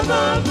I am,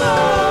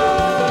 mama.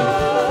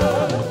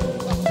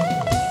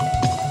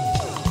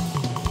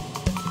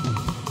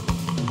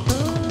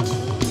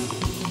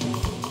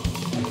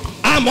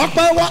 I'm up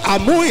by what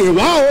I'm moving.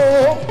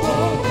 Wow.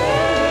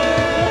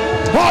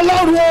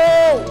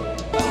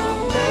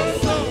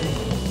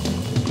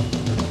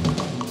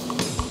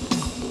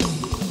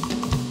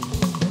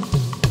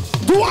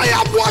 Do I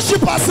have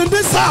worshippers in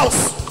this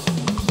house?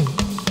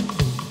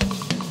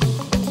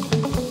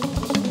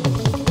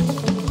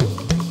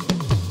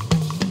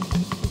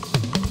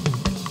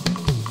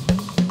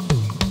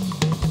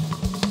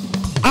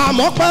 I'm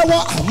up by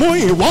what I'm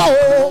moving.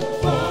 Wow.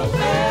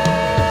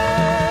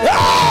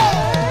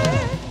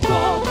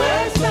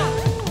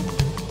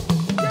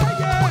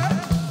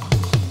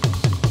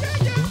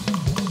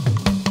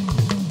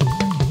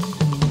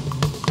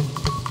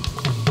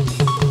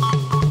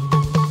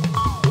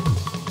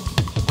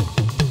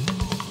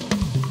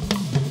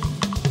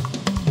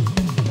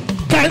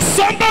 Can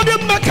somebody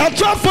make a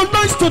joyful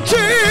noise to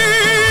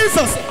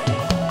Jesus?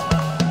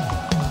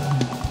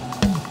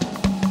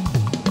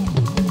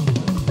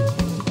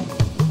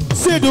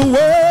 See the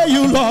way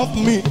you love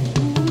me.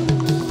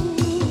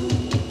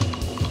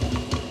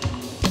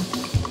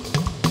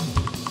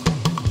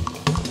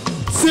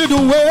 See the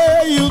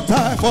way you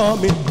die for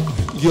me.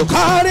 You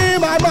carry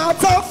my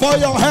matter for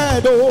your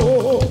head,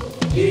 oh.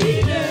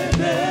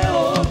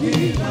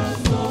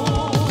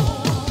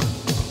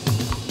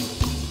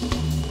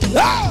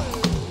 Ah!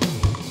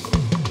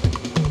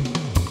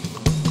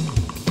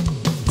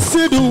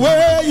 See the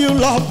way you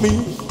love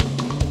me.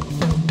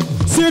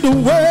 See the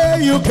way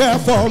you care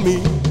for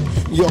me.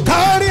 You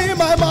carry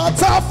my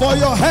matter for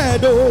your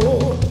head,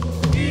 oh.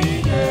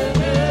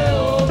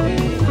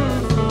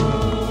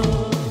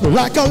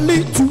 Like a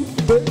little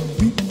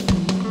baby,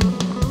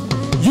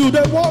 you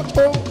they walk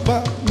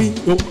over me,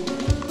 oh.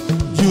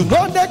 You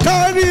know they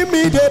carry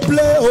me, they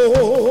play,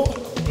 oh.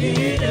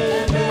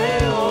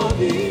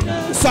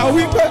 So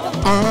we go,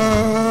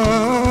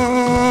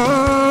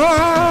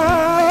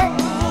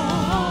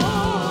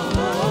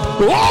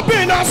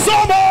 open a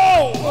summer.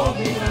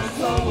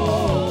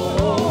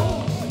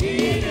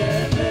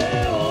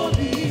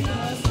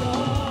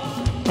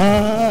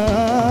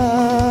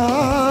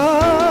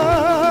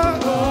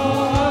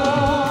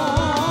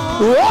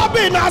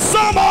 Open a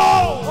summer.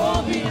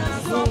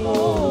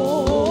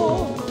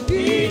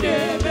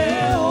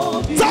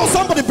 Tell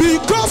somebody,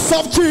 because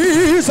of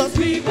Jesus.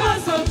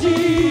 Because of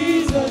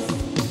Jesus,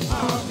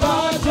 I've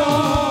got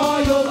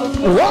joy.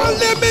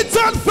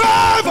 Unlimited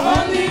favor.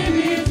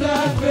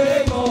 Unlimited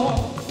favor.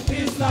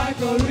 It's like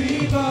a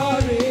river.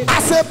 I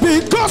said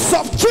because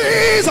of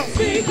Jesus.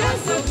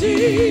 Because of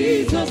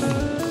Jesus,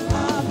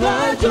 I've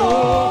got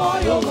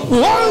joy.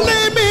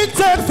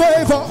 Unlimited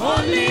favor.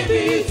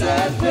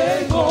 Unlimited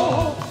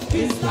favor.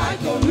 It's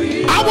like a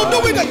river. I will do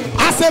it.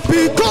 I said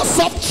because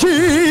of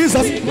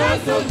Jesus.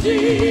 Because of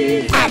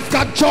Jesus, I've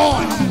got joy.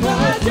 I've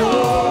got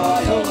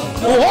joy.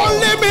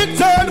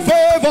 Unlimited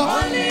favor.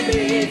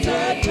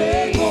 Unlimited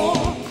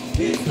favor.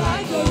 It's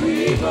like a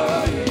river.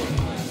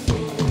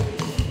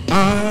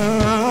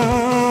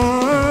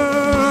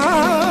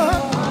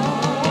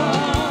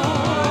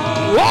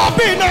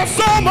 Open a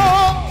summer.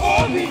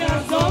 Open a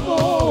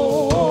summer.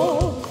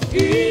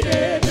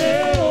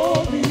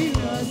 Open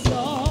a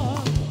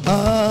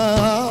summer.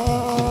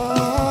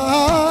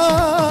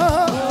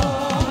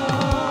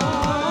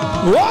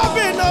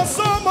 Open a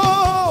summer.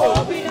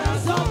 Open a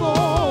summer.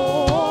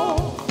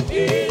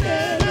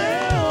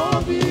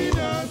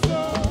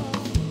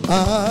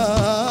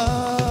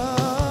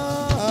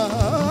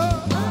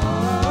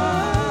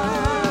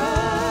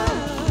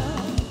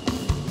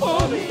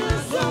 Open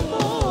a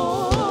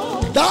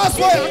That's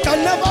why I can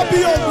never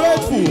be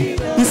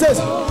ungrateful. He says,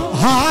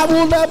 I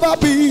will never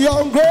be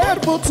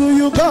ungrateful to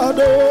you, God.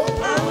 Oh.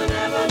 I will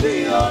never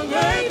be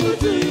ungrateful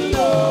to you,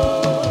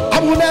 Lord. I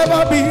will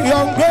never be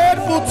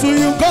ungrateful to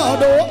you,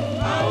 God. Oh.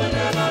 I will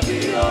never be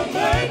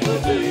ungrateful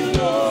to you,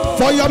 Lord.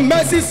 For your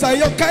mercies and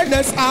your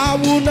kindness, I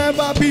will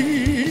never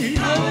be.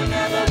 I will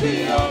never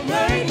be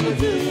ungrateful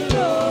to you,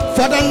 Lord.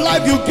 For the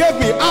life you gave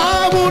me,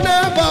 I will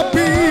never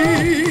be.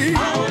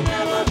 I will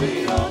never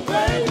be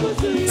ungrateful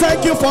to you.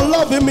 Thank you for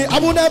loving me. I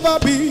will never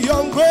be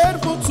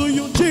ungrateful to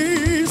you,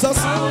 Jesus.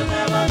 I will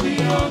never be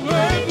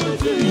ungrateful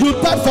to you. You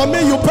died for me,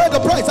 you paid the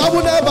price. I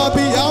will never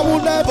be, I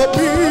will never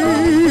be.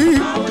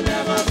 I will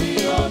never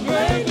be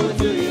ungrateful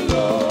to you,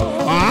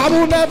 Lord. I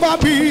will never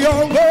be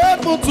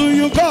ungrateful to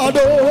you, God.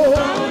 Oh.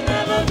 I will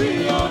never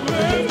be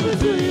ungrateful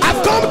to you.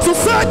 I've come to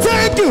say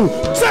thank you,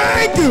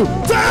 thank you,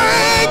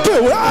 thank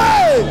you.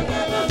 Hey.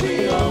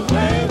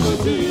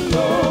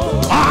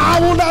 I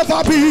will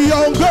never be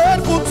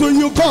ungrateful to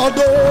you, God.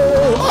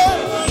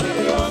 Oh.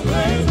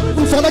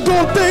 For the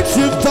good things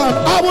you've done,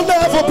 I will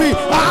never be.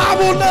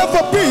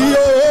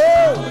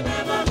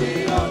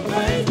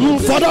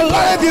 For the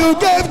life you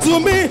gave to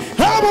me,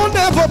 I will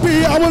never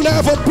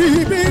be.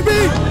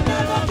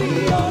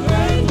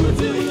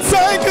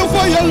 Thank you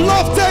for your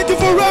love, thank you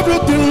for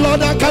everything,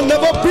 Lord. I can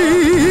never be.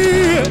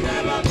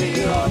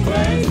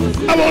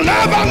 I will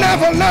never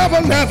be. I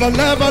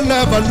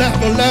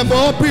will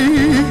never be.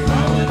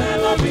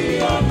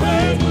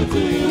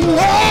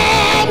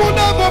 I will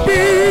never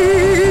be.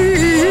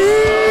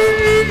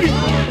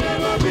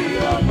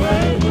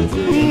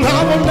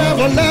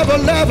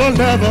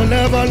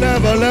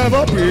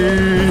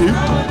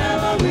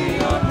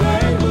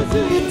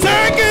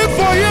 Thank you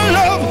for your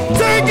love.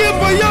 Thank you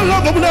for your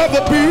love. I will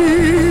never be.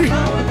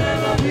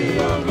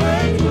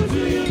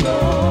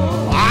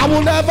 I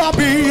will never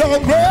be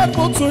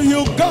ungrateful to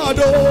you, God.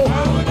 Oh,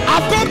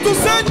 I've come to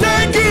say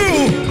thank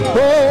you.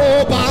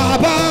 Oh,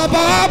 Baba,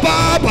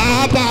 Baba,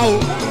 Baba.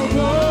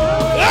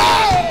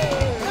 Yeah.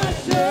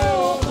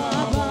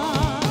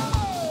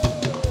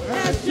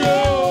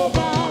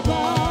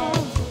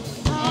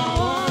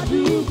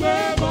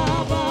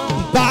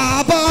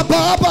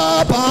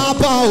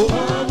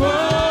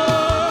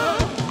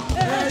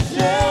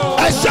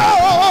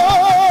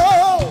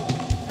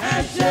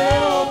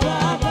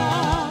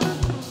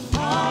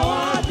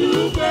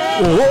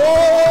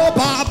 Oh,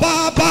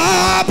 Baba,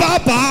 Baba,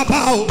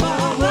 Baba.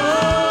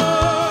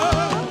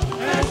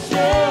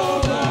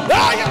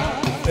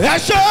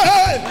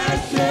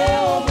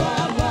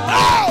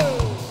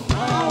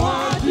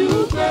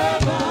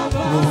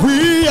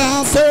 We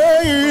are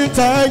saying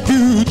thank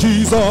you,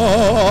 Jesus.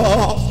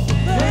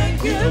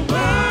 Thank you,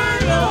 my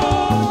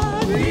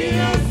Lord. We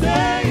are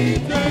saying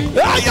thank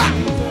you.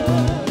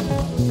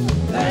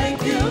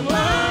 Thank you,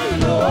 my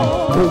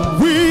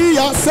Lord. We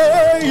are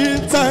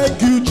saying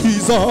thank you,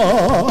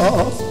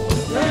 Jesus.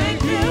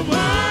 Thank you,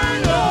 my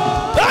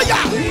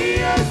Lord.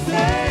 We are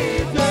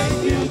saying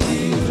thank you,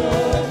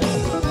 Jesus.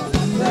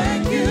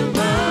 Thank you,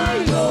 my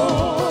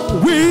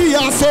Lord. We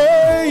are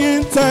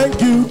saying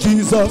thank you,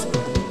 Jesus.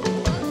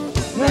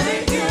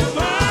 Thank you,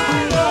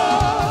 my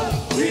Lord.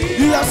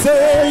 We are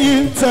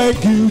saying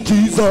thank you,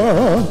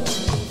 Jesus.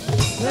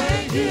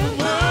 Thank you,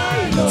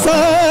 my Lord.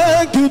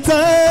 Thank you,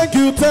 thank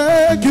you,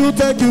 thank you,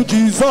 thank you,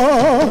 Jesus.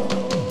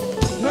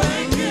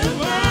 Thank you,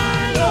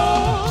 my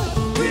Lord.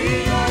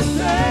 We are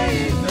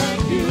saying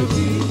thank you,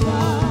 Jesus.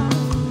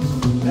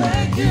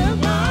 Thank you,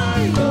 my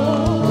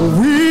Lord.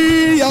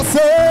 We are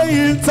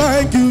saying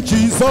thank you,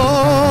 Jesus.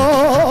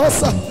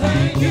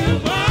 Thank you,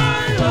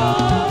 my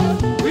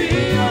Lord. We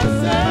are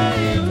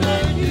saying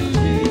thank you,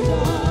 Jesus.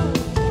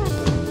 Thank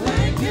you,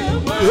 my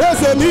Lord.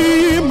 Yes, me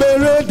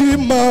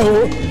meredima.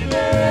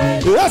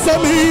 Yes,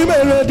 me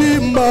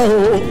meredima.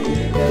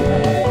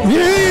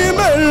 Ye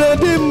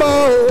meredima.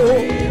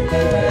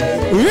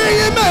 Ye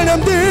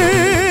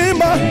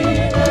meredima.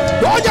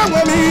 Oja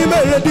me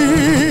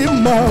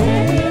meredima.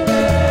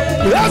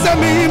 Yes,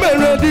 me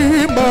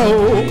meredima.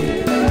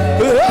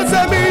 Yes,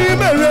 me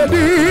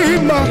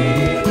meredima.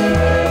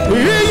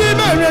 Ye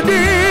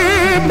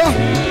meredima.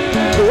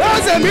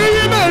 Yes, me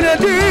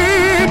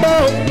meredima.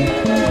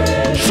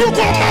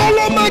 Shuko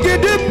malo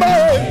magedima.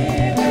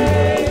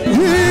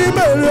 Ye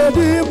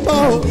meredima.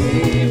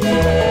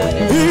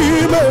 Ye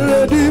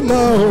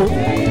meredima.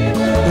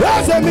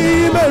 Yes, me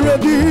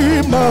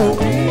meredima.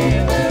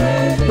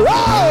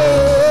 Wow.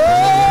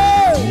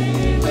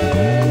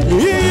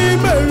 Ye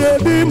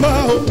meredima.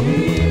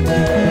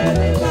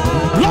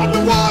 Lord, we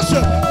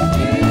worship.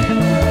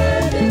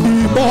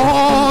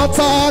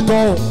 Immortal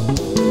God,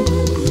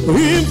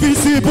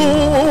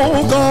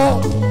 invisible God,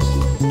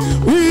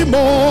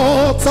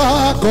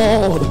 immortal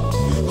God,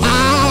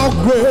 how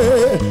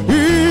great,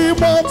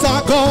 immortal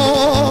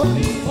God,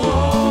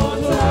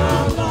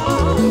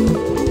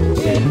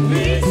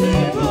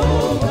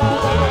 Invisible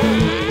God,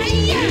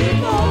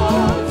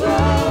 immortal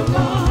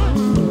God,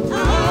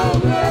 how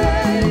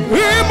great,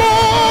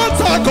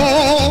 immortal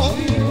God,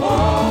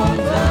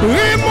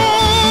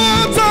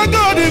 immortal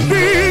God,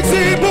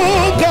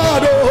 invisible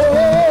God, oh,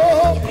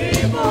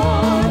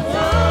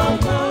 immortal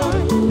God,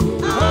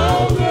 how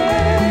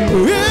great,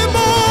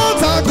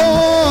 immortal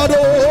God, oh,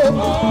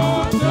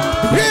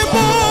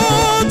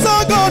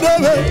 immortal God, oh,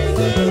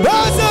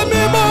 that's an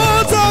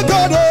immortal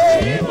God, oh.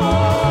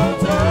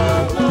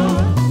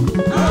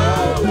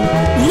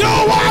 You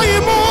are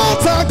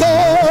immortal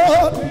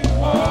God,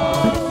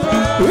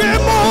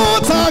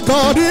 immortal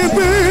God,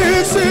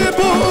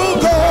 invisible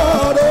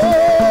God, oh.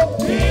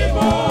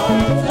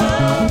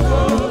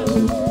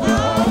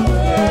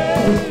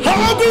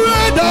 How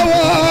great thou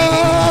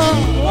art,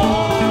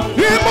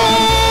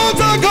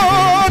 immortal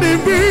God,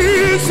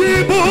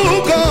 invisible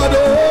God, oh.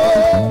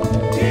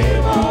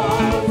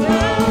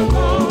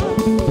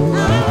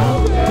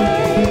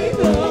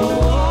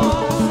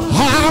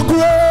 How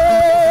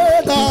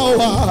great thou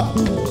art,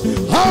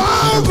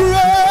 how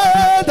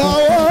great thou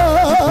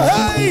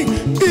art, hey,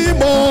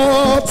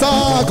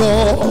 immortal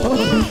God,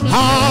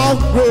 how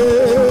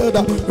great,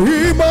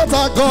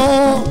 immortal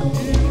God,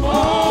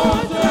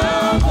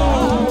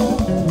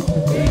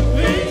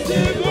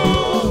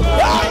 Invisible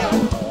God,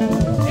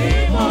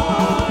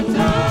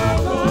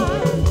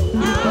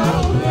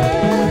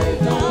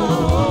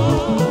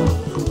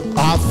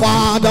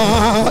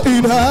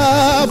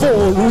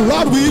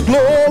 Lord, we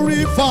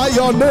glorify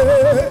your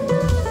name.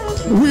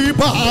 We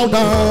bow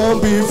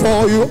down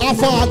before you, our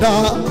Father.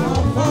 Our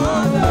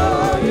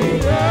Father in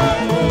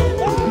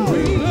heaven,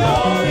 we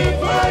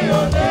glorify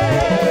your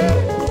name.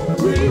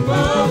 We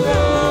bow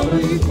down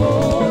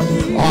before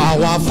you.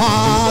 Our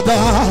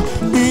Father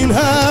in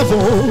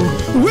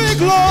heaven, we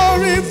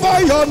glorify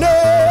your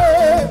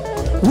name.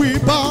 We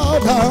bow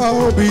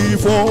down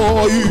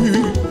before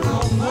you.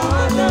 Our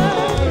Father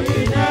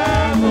in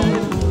heaven,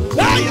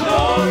 we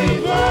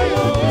glorify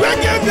your name. We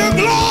give you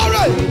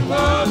glory. We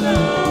bow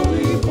down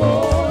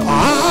before you.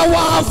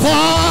 Our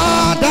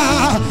Father,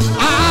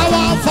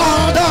 our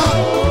Father.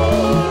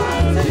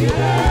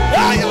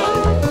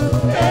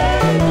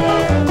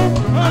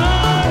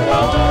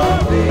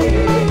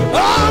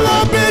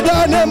 Hallowed be the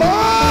name of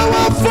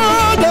our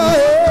Father.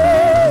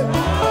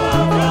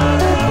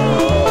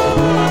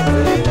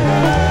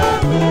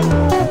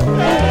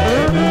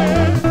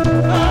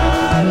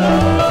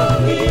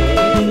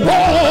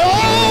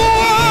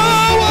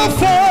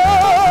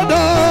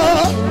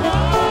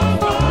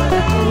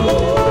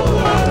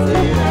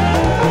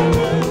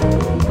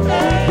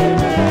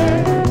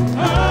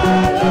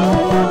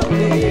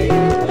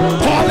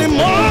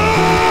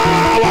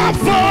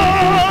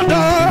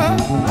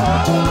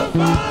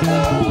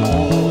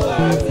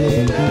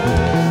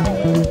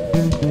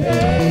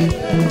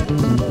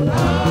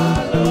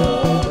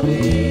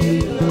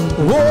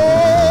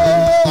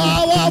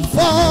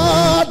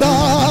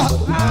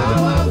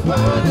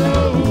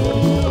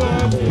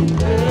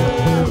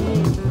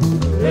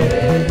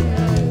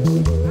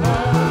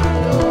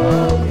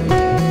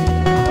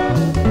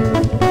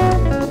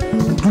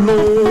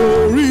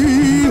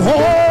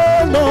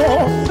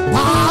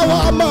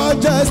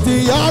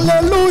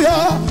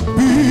 Hallelujah,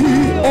 be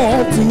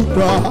unto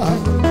God.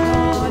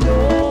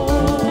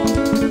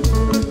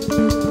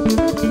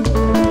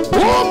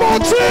 One more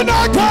thing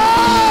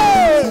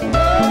again.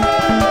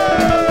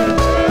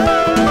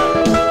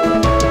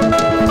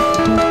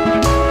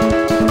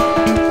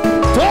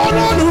 Turn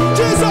on to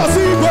Jesus,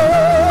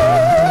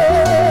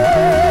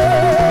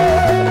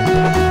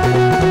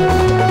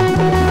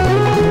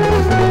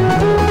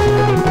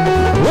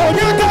 when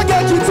you can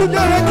get you to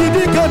the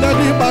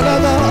Canada,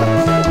 banana.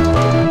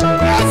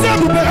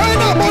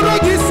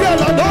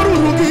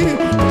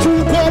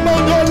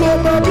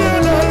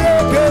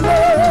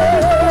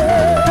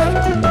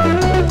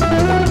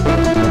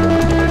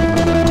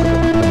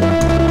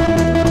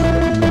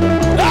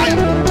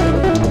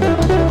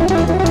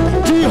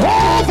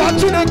 Jehovah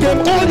Chineke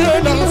onye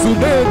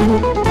na-azụbedu.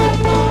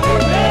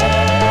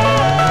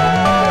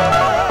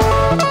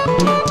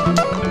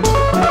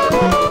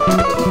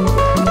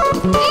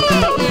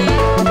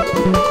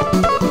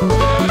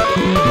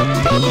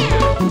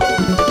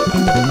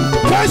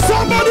 Can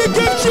somebody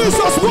give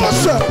Jesus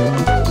worship?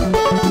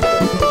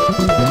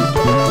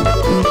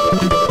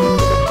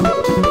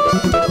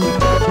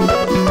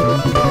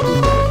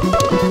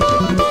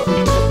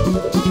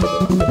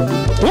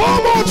 One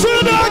more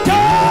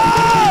Chineke.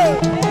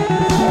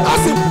 I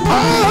said,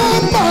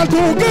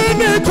 Amadu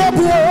gini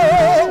kobu.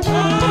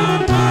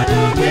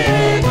 Amadu gini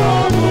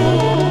kobu.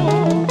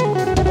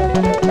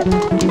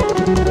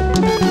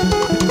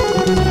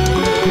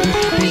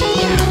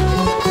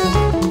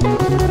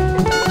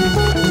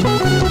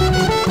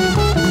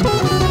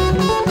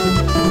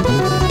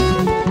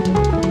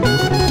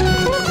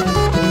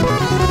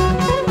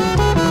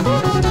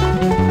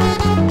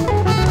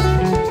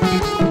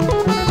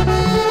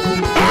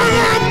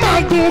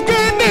 Amadu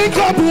gini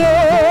kobu.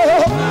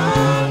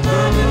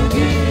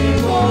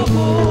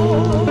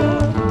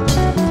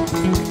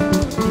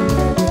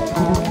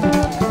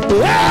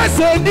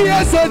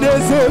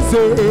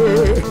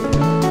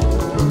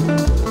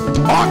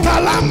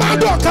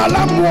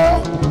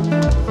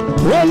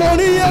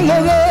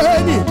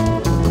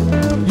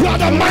 You are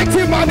the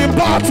mighty man in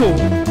battle.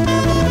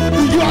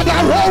 You are the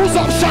rose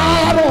of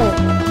Sharon.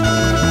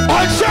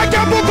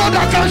 Unshakable God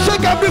that can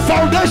shake every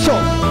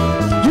foundation.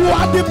 You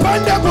are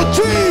dependable,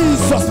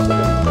 Jesus.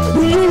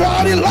 You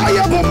are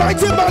reliable,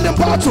 mighty man in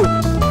battle.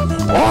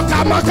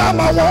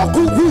 Okamakama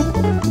wakugu.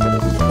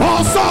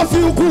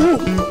 Osafiugu.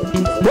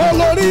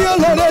 Olori.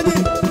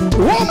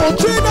 One more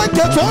thing I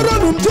get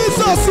on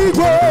Jesus.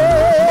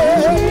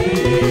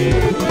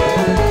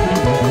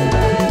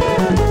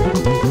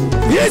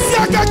 Yes,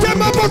 I got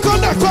him up on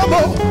the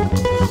combo.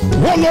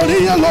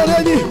 Olori.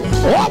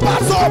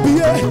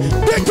 Obasobie.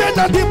 They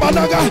cannot be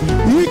Managa.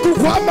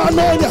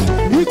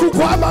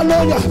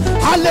 Ikukwamanonya.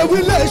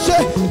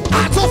 Hallelujah.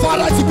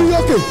 Atofala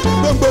Tibuyoke.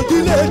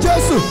 Bombodile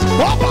Jesus.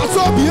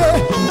 Obasobie.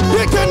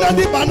 They cannot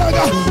be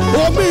Managa.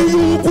 Omi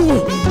yuku.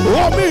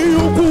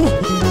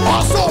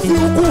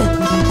 Osofiuku.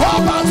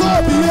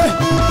 Obasobie.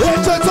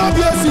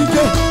 Echetobie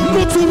Sike.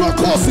 Nuturo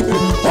Kosi.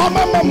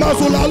 Omama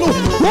Mazulalu.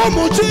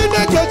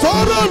 Omuchine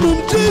Ketoronum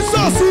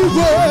Jesus.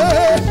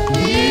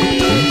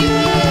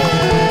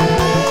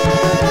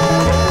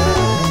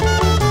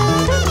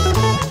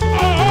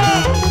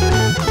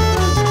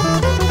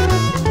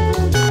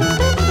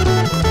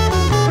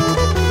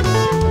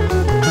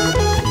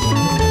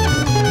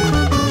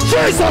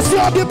 Jesus, You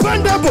are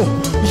dependable.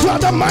 You are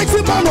the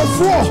mighty man of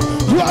war.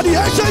 You are the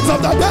ancient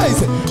of the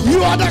days.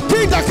 You are the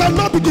king that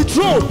cannot be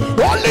dethroned.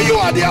 Only you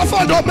are the Alpha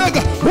and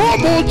Omega. Oh,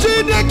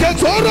 Mojine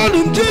Ketoro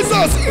in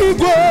Jesus.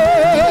 Igwe.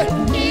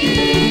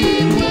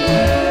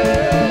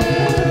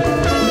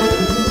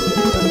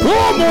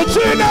 Oh,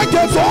 Mojine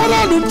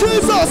Ketoro in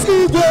Jesus.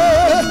 Igwe.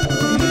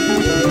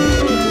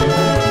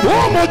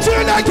 Oh,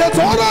 Mojine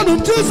Ketoro in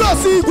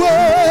Jesus. Igwe.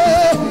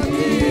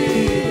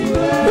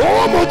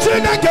 Oh,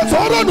 Mojine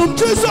Ketoro in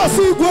Jesus.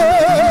 Igwe.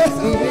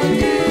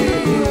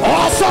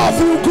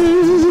 Asafuku,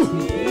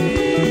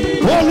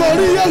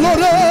 Olori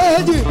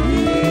Eloredi,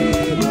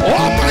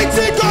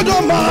 Almighty God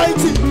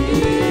Almighty,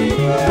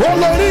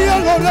 Olori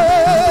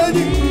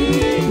Eloredi,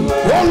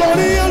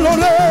 Olori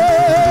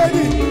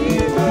Eloredi,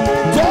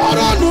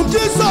 Toronto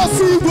Jesus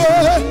Igwe,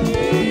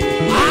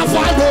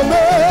 Alpha and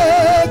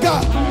Omega,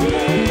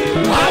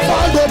 Alpha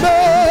and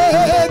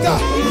Omega,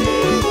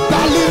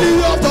 the lily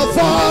of the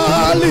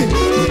valley,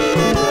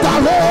 the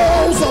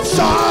rose of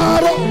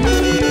Sharon.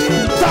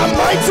 The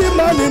mighty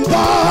man in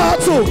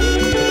battle,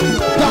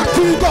 the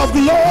King of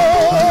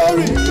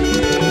glory.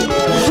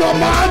 Your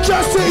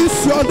majesty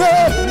is your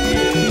name.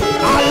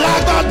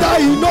 Alagada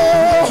ino,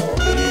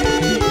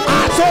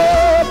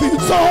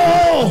 atobito,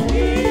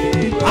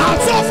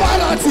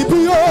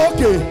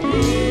 atofaratibioke.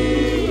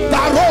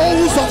 The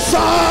rose of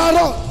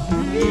Sharon.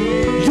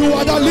 You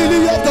are the lily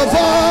of the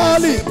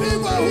valley.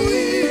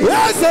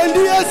 Yes, and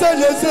yes, and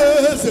yes,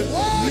 yes.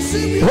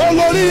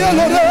 Olori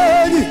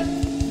Eloredi.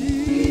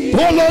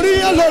 Olori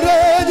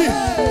Eloredi,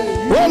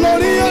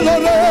 Olori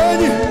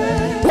Eloredi,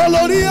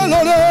 Olori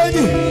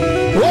Eloredi,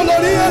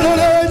 Olori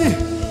Eloredi,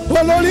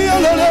 Olori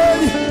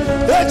Eloredi.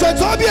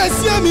 Echetobi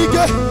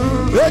esiamike,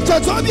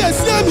 Echetobi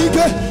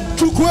esiamike.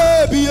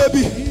 Chukwebi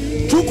ebi,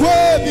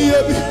 Chukwebi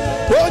ebi,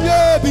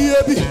 Onyebi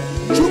ebi,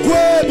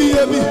 Chukwebi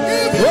ebi,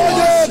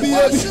 Onyebi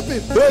ebi.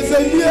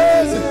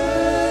 Ezendieze,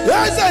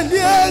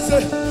 Ezendieze.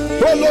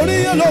 Olori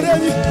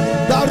Eloredi,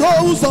 the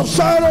rose of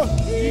Sharon,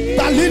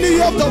 the lily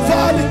of the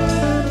valley.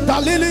 The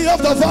lily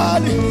of the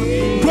valley,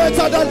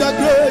 greater than the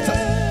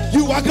greatest.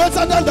 You are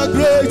greater than the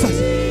greatest.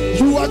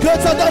 You are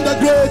greater than the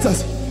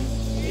greatest.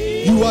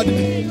 You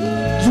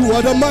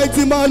are the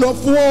mighty man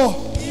of war.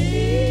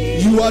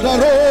 You are the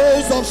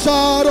rose of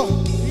Sharon.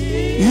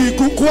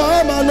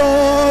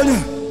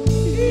 Ikukwamanonya,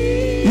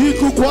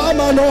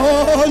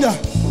 Ikukwamanonya,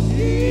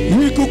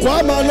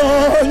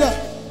 Ikukwamanonya.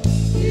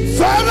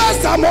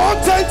 Fairest among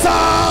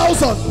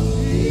 10,000,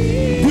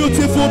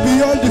 beautiful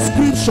beyond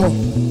description.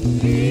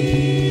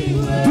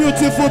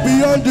 Beautiful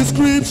beyond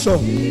description.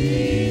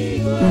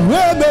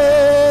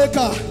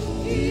 Waymaker,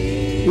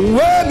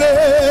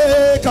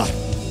 Waymaker.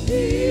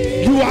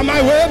 You are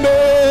my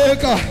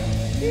Waymaker,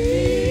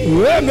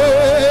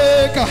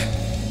 Waymaker.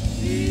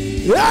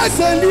 Yes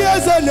and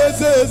yes and yes,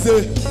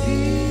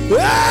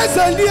 yes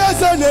and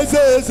yes and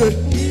yes.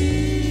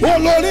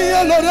 Olori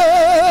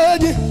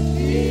Eloredi,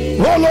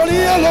 Olori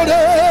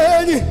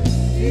Eloredi.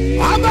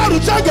 Amaru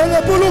chagele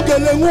bulu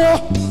gele nwo.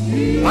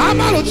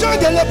 Amaru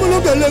chagele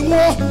bulu gele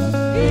nwo.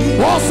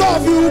 What's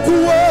up, you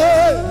cool?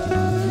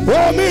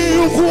 Oh, me,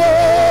 you cool.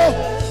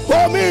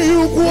 Oh, me,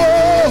 you cool.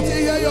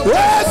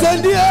 Yes,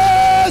 and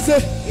yes.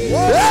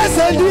 Yes,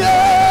 and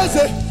yes.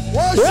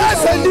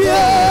 Yes, and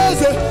yes.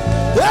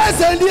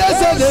 Yes, and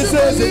yes, and yes.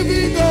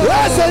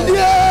 Yes, and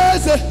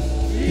yes.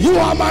 You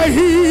are my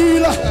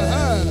healer.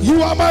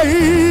 You are my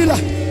healer.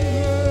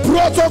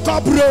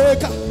 Protocol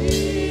breaker.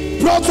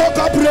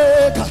 Protocol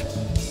breaker.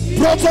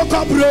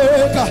 Protocol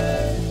breaker.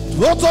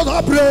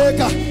 Protocol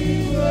breaker.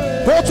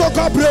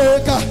 Protocol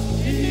breaker,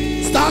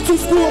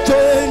 status quo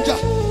changer,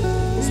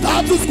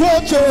 status quo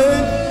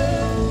change,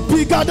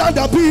 bigger than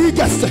the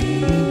biggest.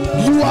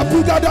 You are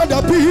bigger than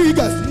the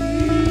biggest.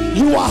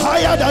 You are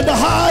higher than the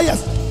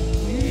highest.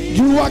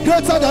 You are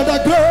greater than the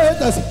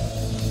greatest.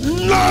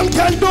 None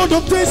can do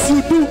the things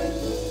you do.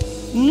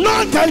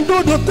 None can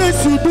do the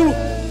things you do.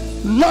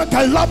 None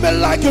can love me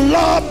like you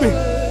love me.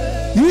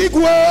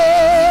 Igwe,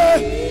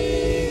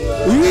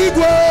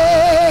 Igwe,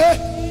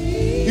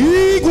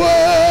 Igwe.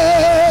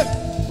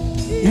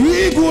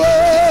 Igwe,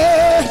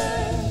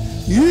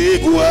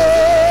 Igwe,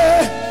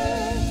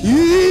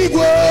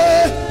 Igwe.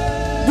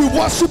 We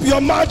worship your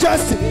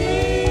majesty.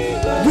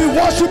 We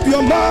worship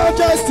your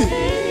majesty.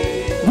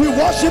 We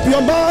worship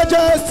your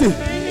majesty.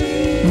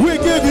 We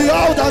give you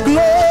all the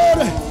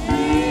glory.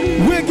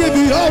 We give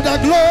you all the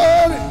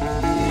glory.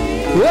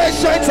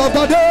 Ancient of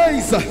the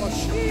days.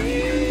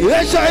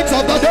 Ancient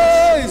of the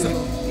days.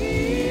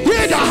 He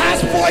that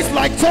has voice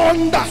like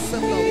thunder.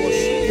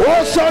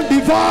 Ocean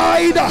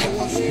divider.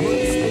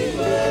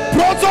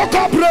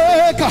 Protocol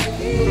breaker,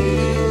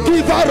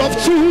 giver of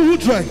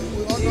children.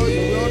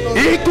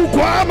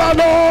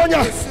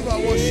 Ikukwamanonya,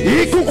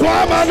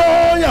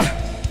 Ikukwamanonya.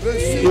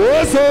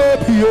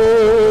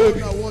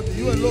 Osebiyebi,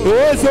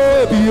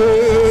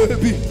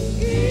 Osebiyebi,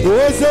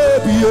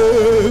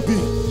 Osebiyebi,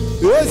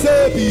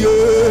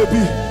 Osebiyebi,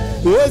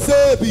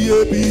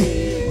 Osebiyebi,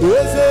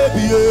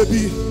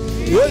 Osebiyebi,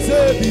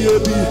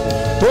 Osebiyebi.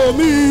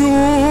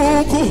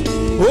 Omiyuku,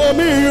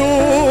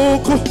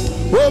 Omiyuku.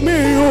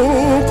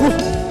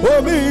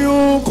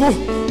 omiyuku,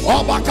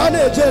 obakane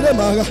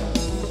jeremaga,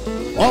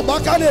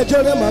 obakane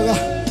jeremaga,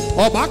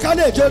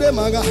 obakane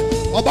jeremaga,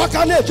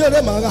 obakane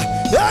jeremaga.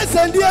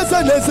 Esendi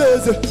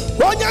esenezeze,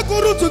 onye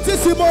guru tuti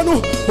simonu,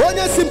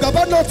 onye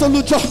simgabano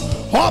tolucho,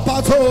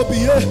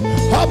 obatobiye,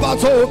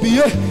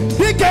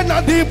 dike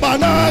na di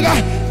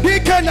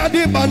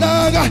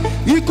banaga,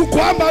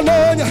 ikukwama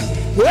nonya.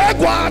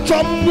 Egwa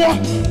chomwa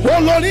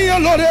olori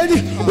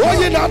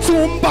oyi na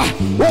tumba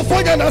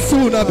ofonya na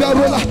suna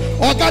biarola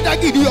ogada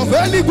gidi of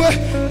eligwe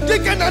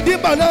dike na di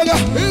banaga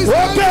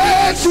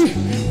okechi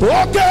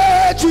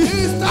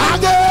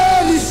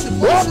ageri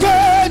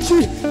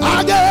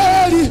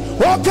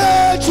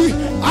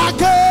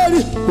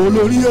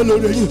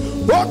olori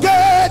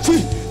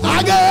okechi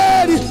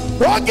ageri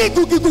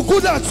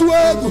ogigugu na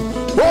tuegu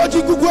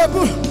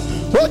ojigugu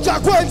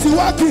ojakwenti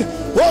waki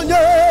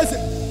onyeze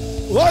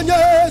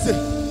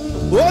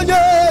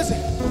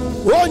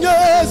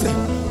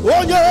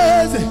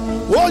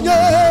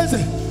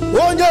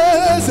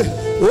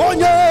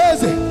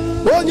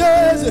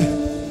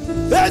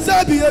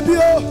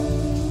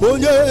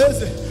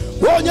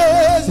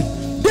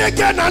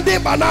dike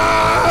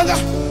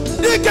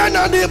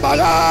na di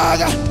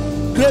banaga,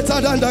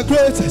 greater than the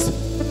greatest,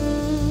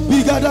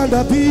 bigger than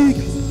the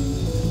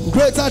biggest,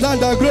 greater than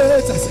the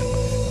greatest,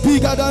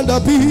 bigger than the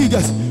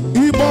biggest,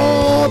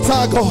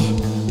 immortal God,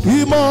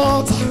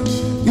 immortal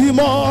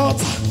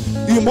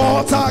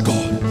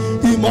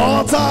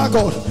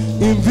God,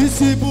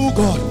 invisible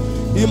God,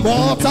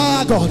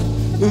 immortal God,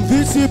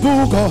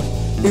 invisible God,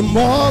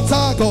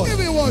 immortal God,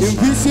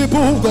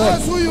 invisible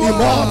God,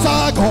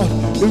 immortal God,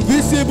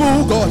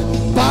 invisible God,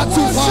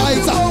 battle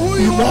fighter,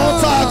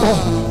 immortal God,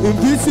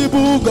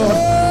 invisible God,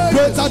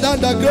 greater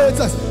than the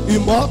greatest,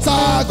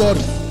 immortal God,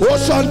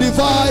 ocean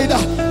divider,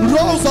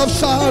 rose of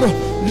Sharon,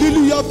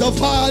 lily of the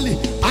valley,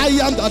 I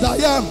am that I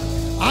am,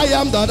 I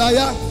am that I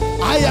am,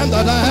 I am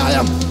that I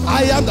am,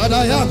 I am that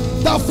I am,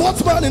 the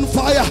fourth man in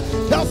fire,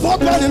 the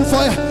fourth man in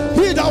fire,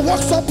 he that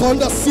walks upon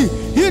the sea,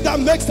 he that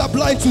makes the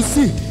blind to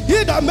see,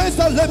 he that makes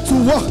the lame to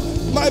walk,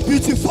 my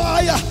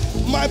beautifier,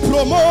 my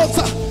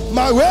promoter,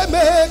 my way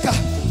maker,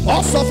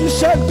 all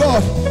sufficient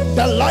God,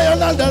 the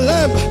lion and the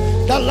lamb,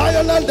 the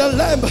lion and the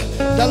lamb,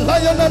 the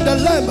lion and the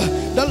lamb,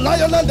 the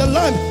lion and the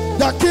lamb,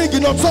 the king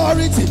in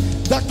authority,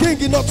 the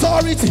king in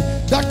authority,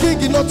 the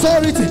king in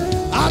authority.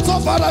 I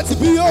thought Father to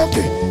be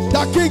okay,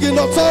 the king in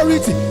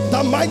authority,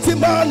 the mighty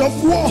man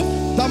of war,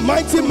 the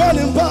mighty man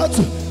in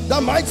battle,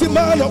 the mighty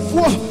man of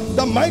war,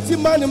 the mighty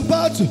man in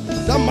battle,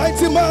 the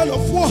mighty man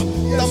of war,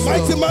 the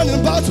mighty man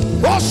in battle.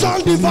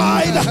 Ocean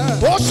divider,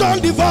 ocean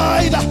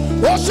divider,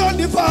 ocean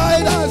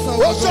divider,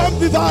 ocean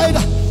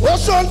divider,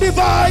 ocean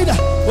divider,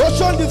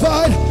 ocean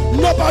divider.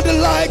 Nobody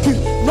like you,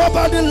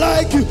 nobody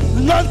like you.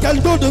 None can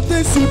do the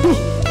things you do.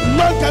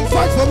 None can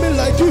fight for me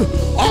like you.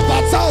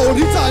 Abata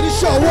orita di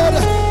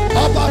shawara,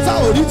 abata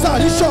orita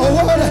di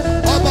shawara,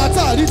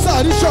 abata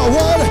orita di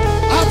shawara.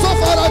 I thought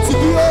Father to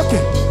be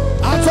okay.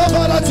 I told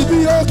Father to be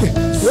okay.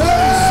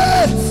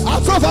 Yeah. I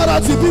told Father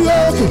to be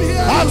okay.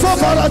 I told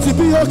Father to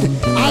be okay.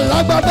 I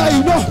like that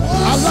you know. I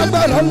like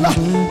that Allah.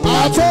 I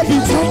told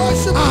Peter.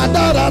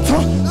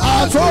 I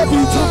told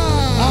Peter.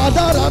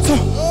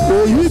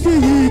 Oh yigi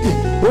yigi.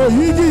 Oh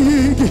yigi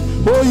yigi.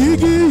 Oh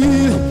yigi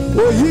yigi.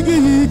 Oh yigi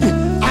yigi.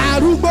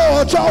 Arúgbó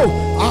ọjọ́.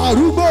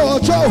 Arúgbó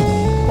ọjọ́.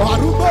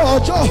 Arúgbó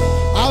ọjọ́.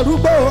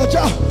 Arúgbó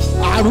ọjọ́.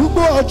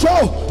 Arúgbó ọjọ́.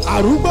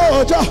 Arúgbó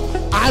ọjọ́.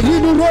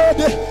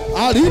 Àrínúróde.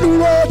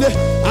 Àrínúróde.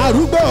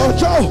 Arúgbó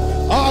ọjọ́.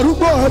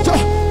 Arúgbó ọjọ́.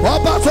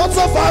 Ọba tó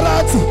tó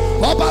farati.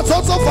 Ọba tó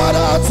tó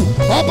farati.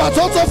 Ọba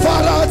tó tó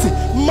farati.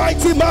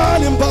 Mighty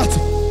man in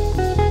battle.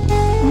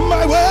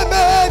 My way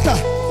maker.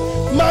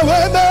 My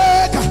way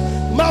maker.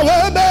 My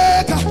way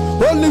maker.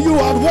 Only you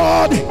are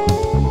worthy.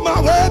 My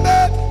way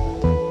maker.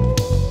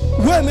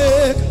 Way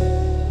maker.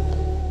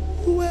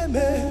 Way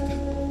maker.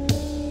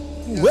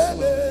 Way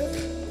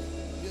maker.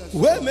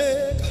 Way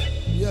maker.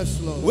 Yes,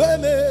 Lord. Way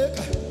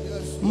maker.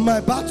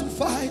 My battle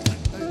fighter,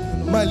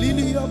 my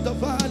lily of the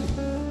valley,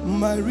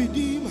 my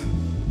redeemer,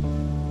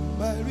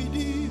 my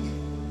redeemer.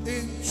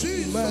 In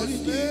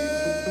Jesus'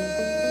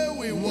 name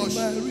we worship.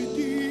 My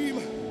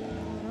redeemer,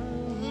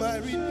 my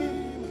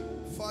redeemer.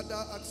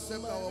 Father,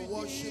 accept our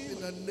worship in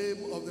the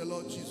name of the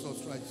Lord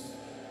Jesus Christ.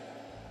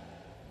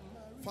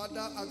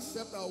 Father,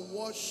 accept our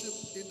worship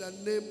in the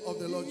name of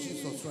the Lord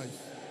Jesus Christ.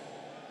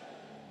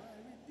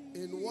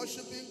 In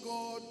worshiping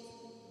God,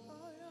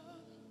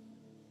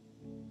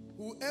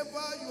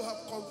 whoever you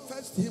have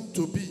confessed him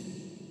to be,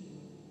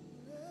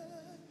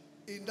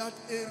 in that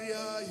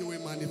area he will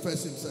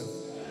manifest himself.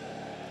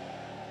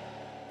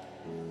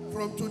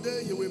 From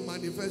today he will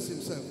manifest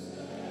himself.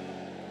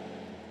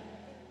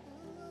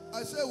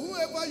 I say,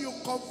 whoever you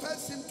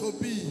confess him to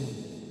be,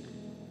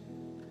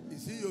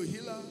 is he your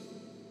healer?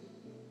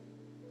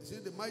 Is he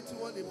the mighty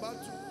one in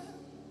battle?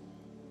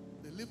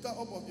 The lifter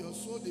up of your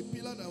soul, the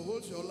pillar that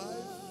holds your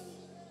life,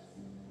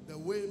 the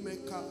way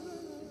maker,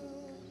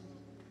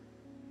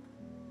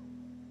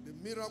 the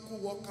miracle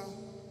worker,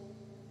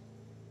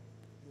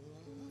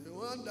 the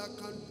one that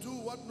can do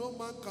what no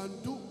man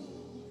can do,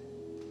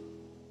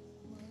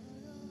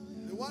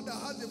 the one that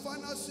has the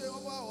final say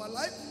over our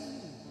life,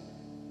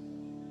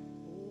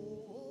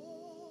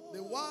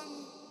 the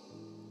one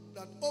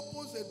that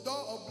opens a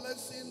door of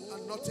blessing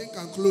and nothing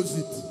can close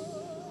it.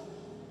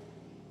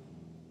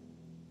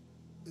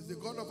 It's the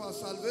God of our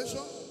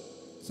salvation.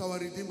 It's our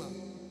Redeemer.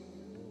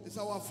 It's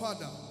our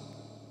Father.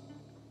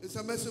 It's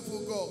a merciful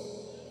God.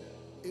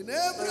 In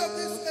every of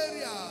these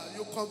areas,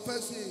 you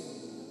confess Him.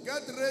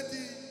 Get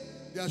ready.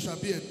 There shall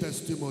be a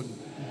testimony.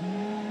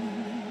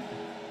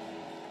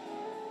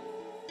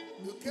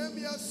 You came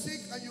here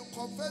sick and you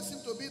confess Him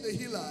to be the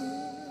healer.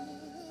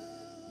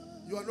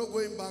 You are not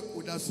going back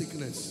with that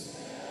sickness.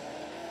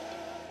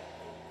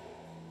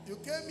 You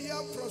came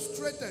here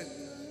frustrated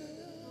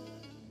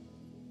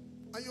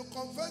and you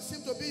confess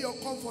Him to be your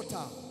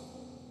comforter.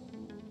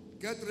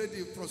 Get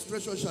ready,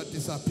 frustration shall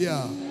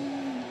disappear.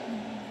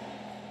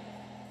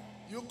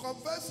 You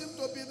confess Him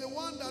to be the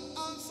one that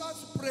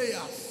answers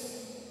prayers.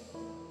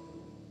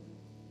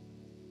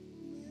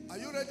 Are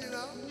you ready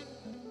now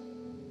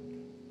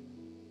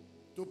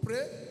to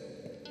pray?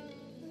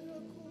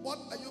 What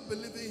are you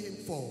believing Him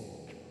for?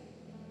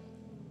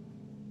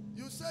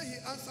 You say He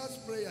answers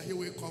prayer, He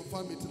will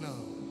confirm it now.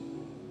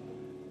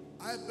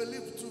 I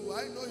believe too.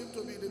 I know Him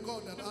to be the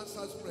God that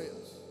answers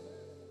prayers.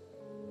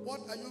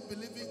 What are you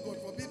believing God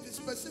for? Be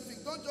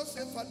specific. Don't just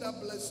say, Father,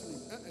 bless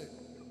me.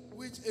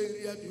 Which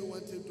area do you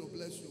want Him to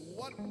bless you?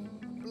 What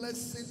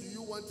blessing do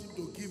you want Him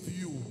to give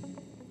you?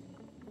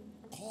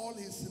 Call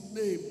His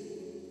name.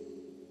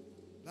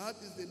 That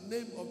is the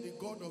name of the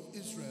God of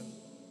Israel.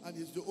 And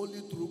He's the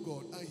only true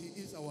God. And He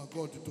is our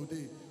God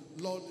today.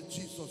 Lord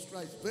Jesus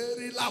Christ.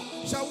 Very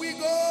loud. Shall we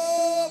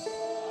go?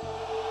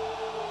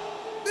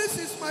 This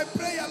is my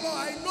prayer, Lord.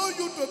 I know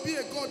you to be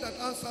a God that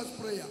answers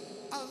prayer.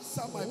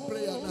 Answer my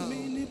prayer now.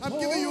 I'm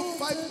giving you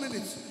 5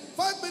 minutes.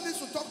 5 minutes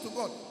to talk to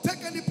God.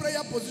 Take any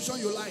prayer position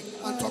you like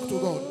and talk to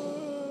God.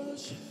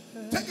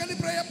 Take any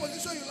prayer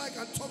position you like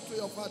and talk to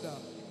your Father.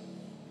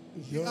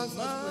 He answers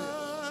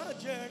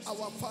prayers.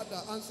 Our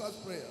Father answers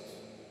prayers.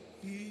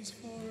 He's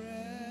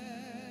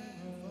forever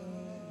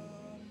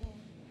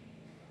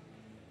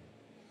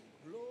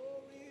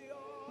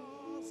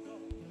glorious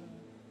God,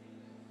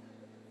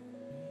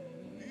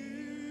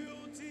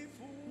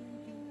 beautiful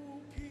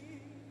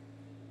King,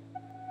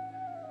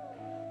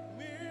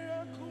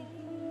 miracle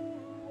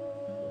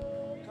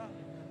worker,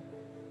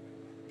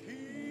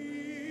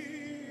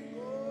 King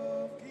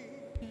of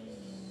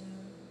kings,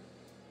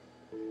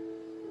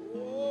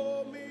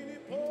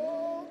 omnipotent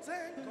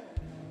God.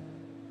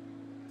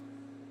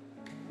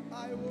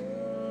 I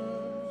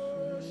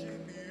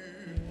worship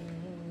you,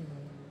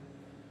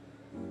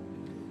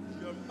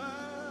 your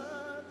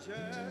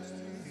majesty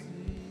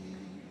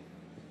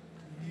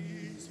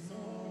is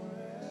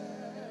forever.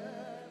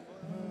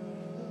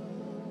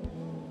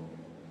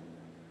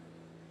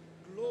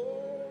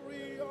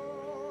 Glorious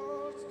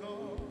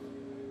God,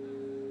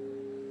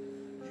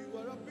 you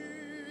are a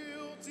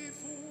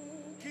beautiful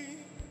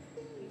King,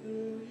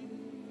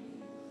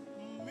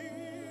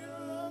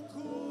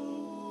 miracle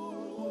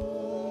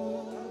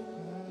worker,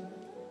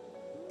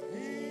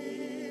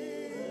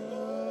 King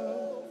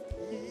of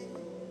kings,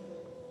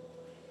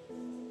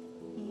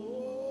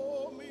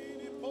 omnipotent.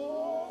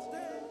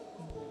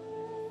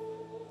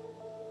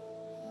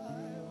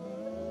 I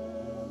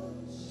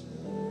worship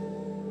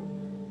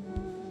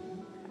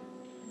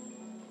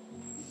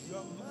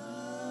your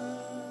majesty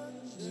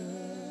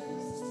is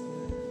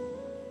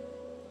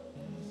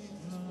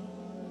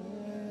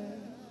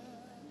forever.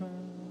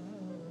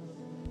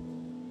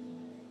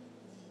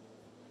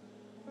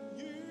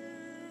 You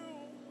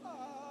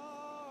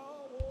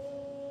are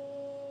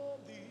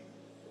worthy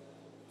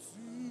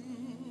to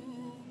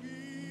be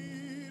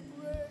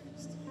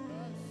praised.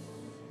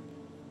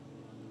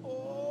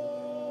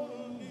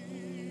 Only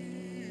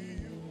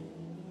you,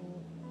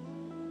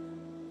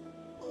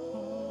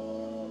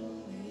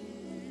 only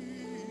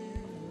you.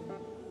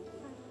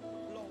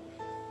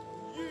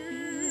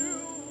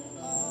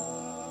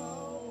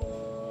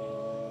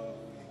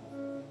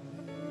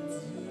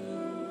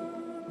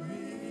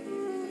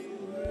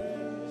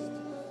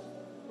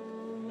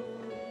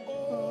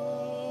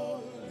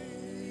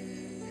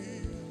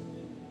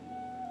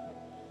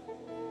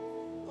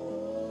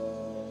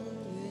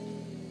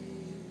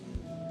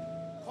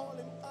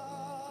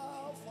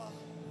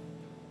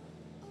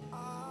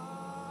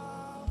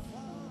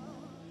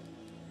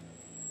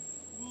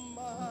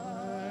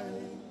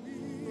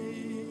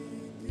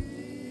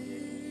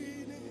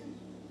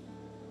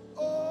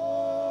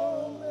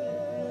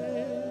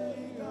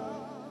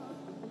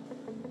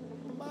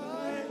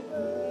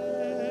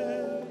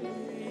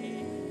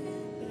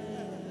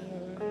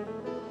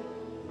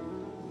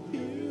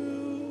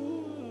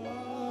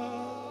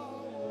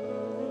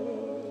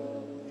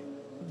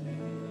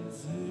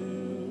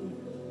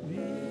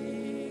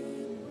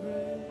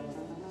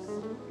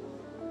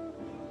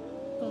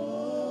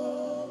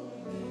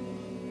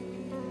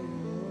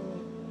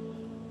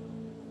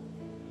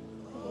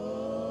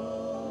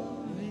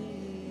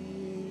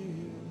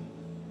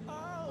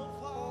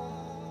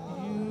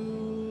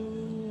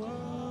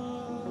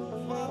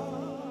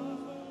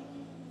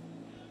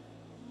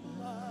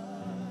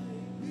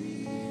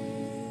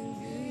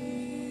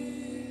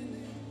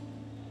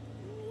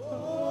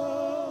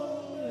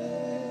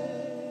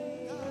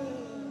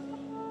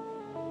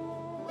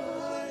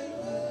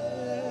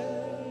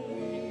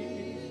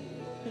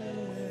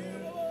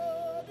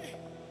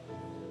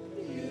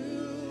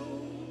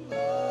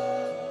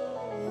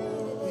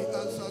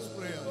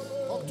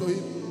 to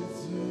him.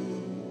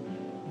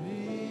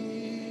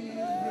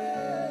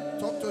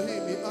 Talk to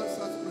him. He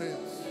answers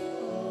prayers.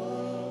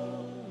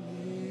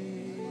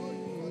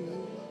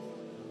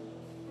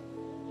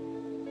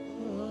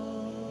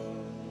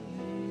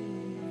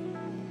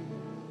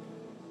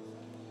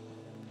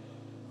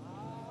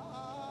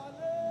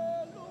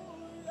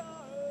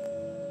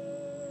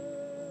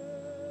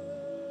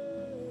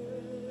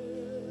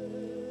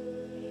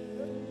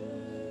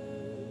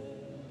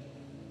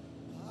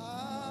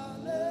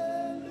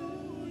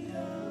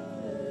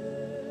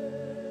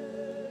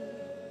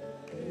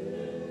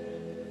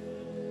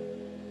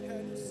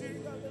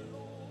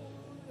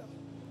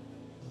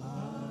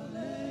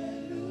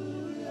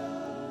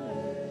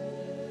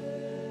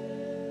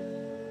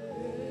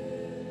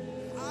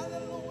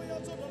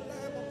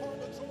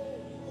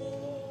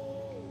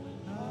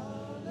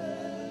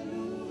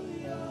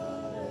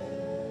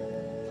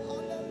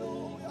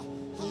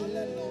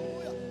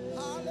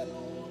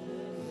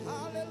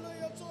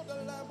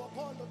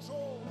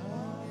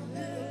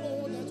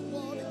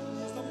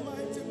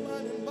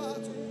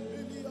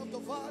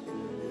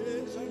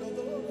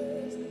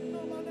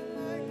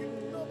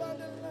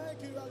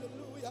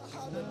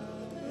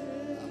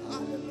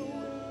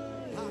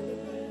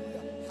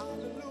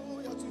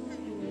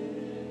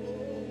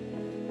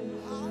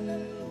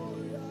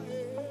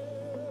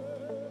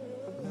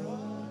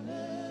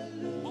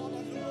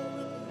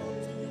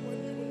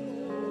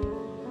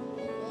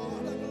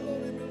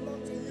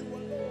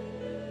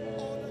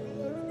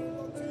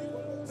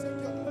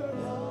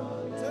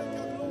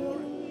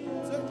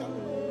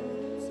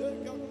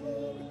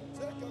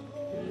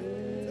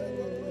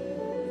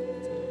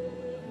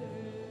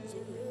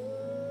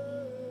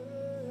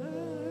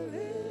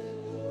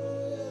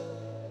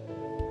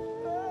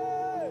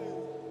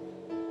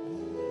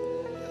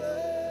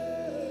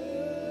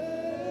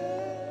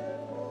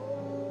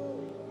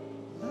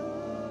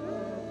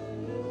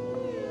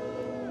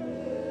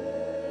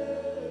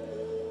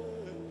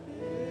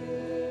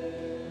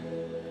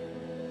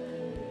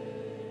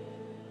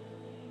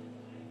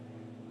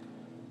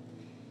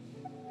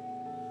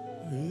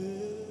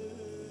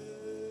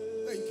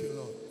 Thank you,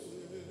 Lord.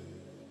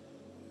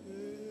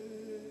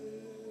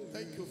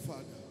 Thank you,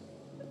 Father.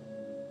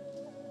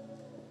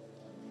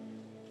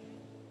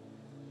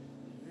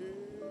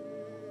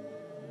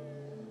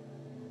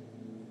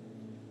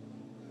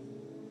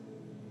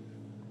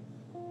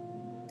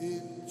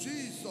 In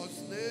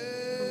Jesus'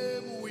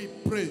 name we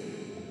pray.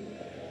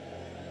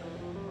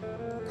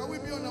 Can we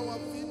be on our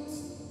feet?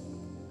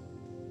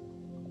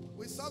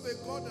 We serve a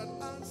God that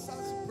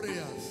answers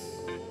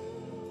prayers.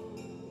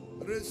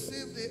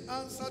 Receive the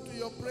answer to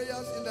your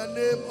prayers in the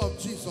name of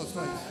Jesus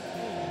Christ.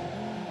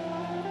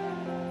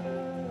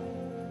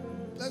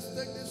 Let's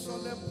take this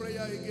solemn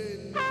prayer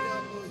again.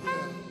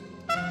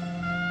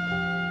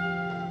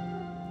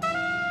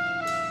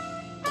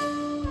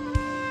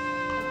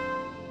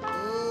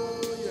 Oh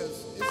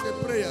yes, it's a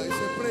prayer, it's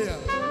a prayer.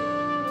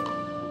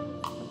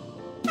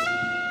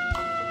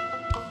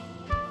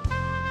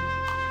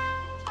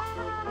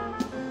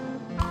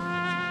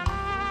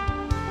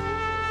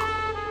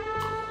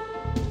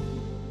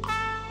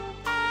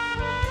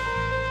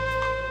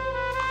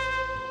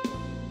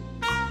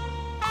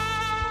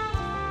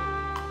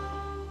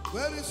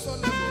 Very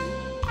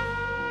solemnly,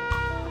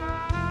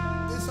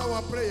 it's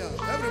our prayer.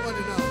 Everybody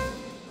now.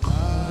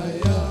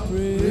 I am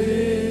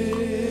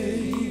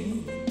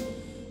praying,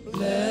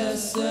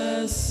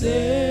 blessed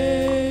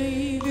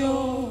Savior,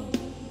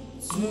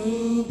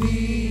 to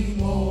be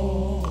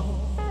more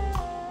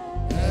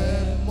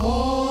and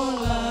more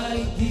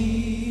like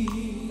Thee.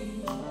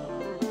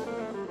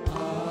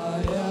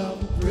 I am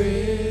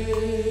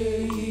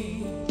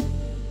praying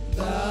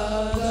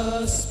that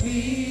the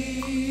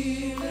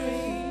Spirit,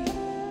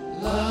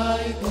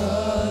 like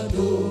a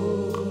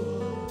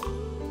dove,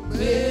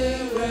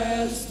 may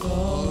rest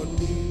on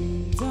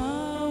me.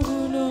 Thou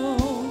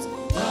knows,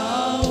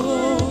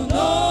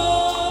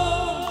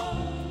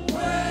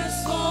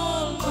 rest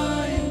on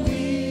my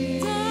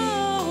wings.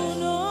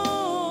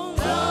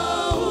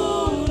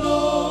 Thou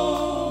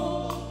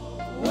knows,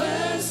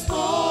 rest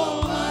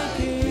on my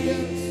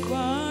case.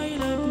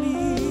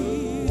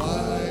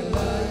 While I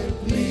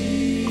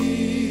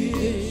plead,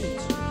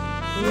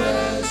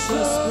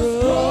 precious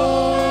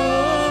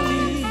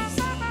promise,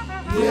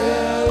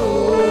 yeah,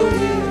 oh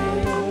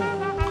yeah,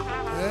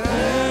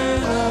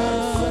 and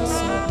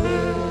answer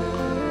prayer.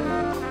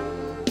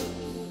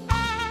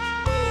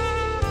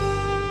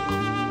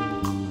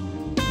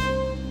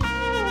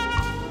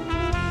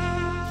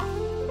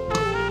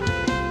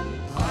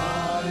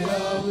 I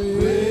am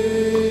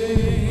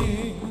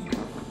praying,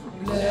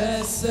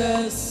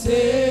 blessed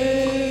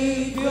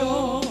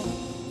Savior,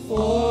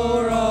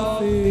 for our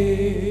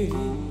faith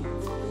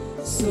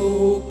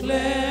so clear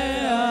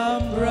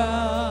and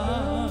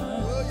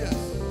bright, Oh yes.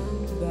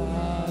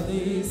 that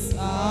His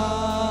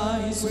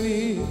eyes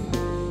will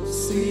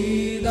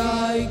see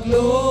Thy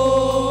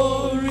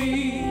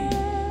glory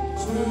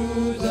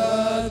through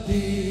the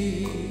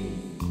deepest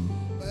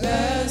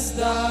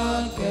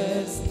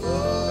darkest.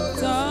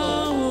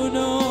 Thou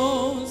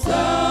knows,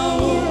 thou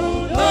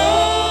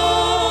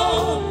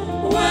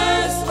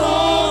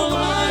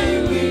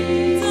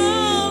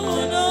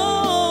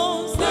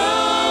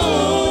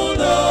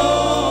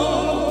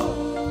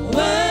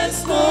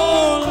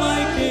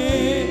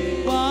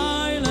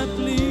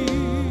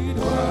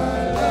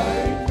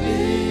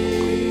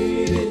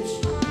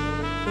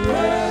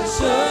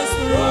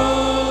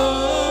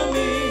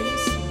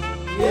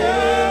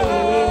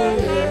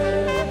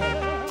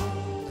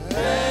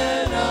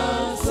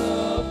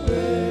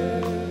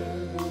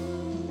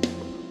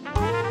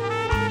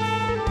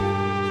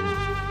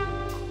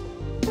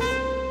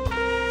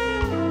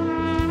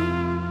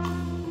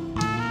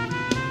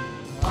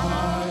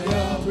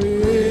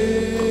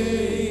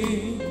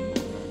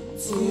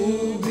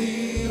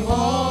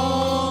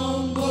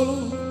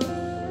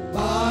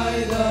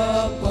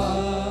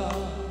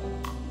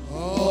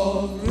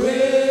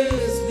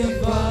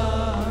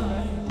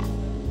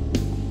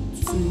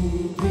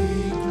be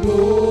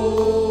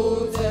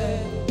clothed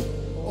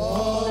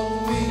on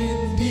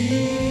with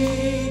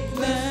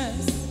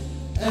meekness,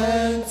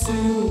 and to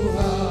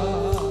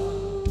have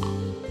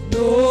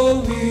no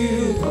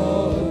will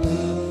God.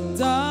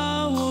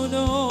 Thou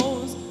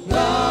knows,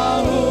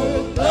 thou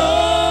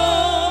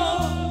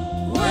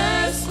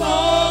knowest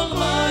all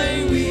my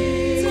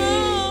weakness.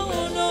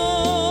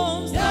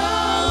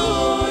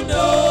 Thou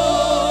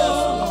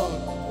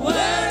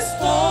knowest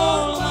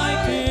all my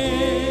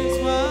cares,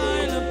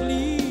 while I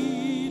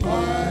plead.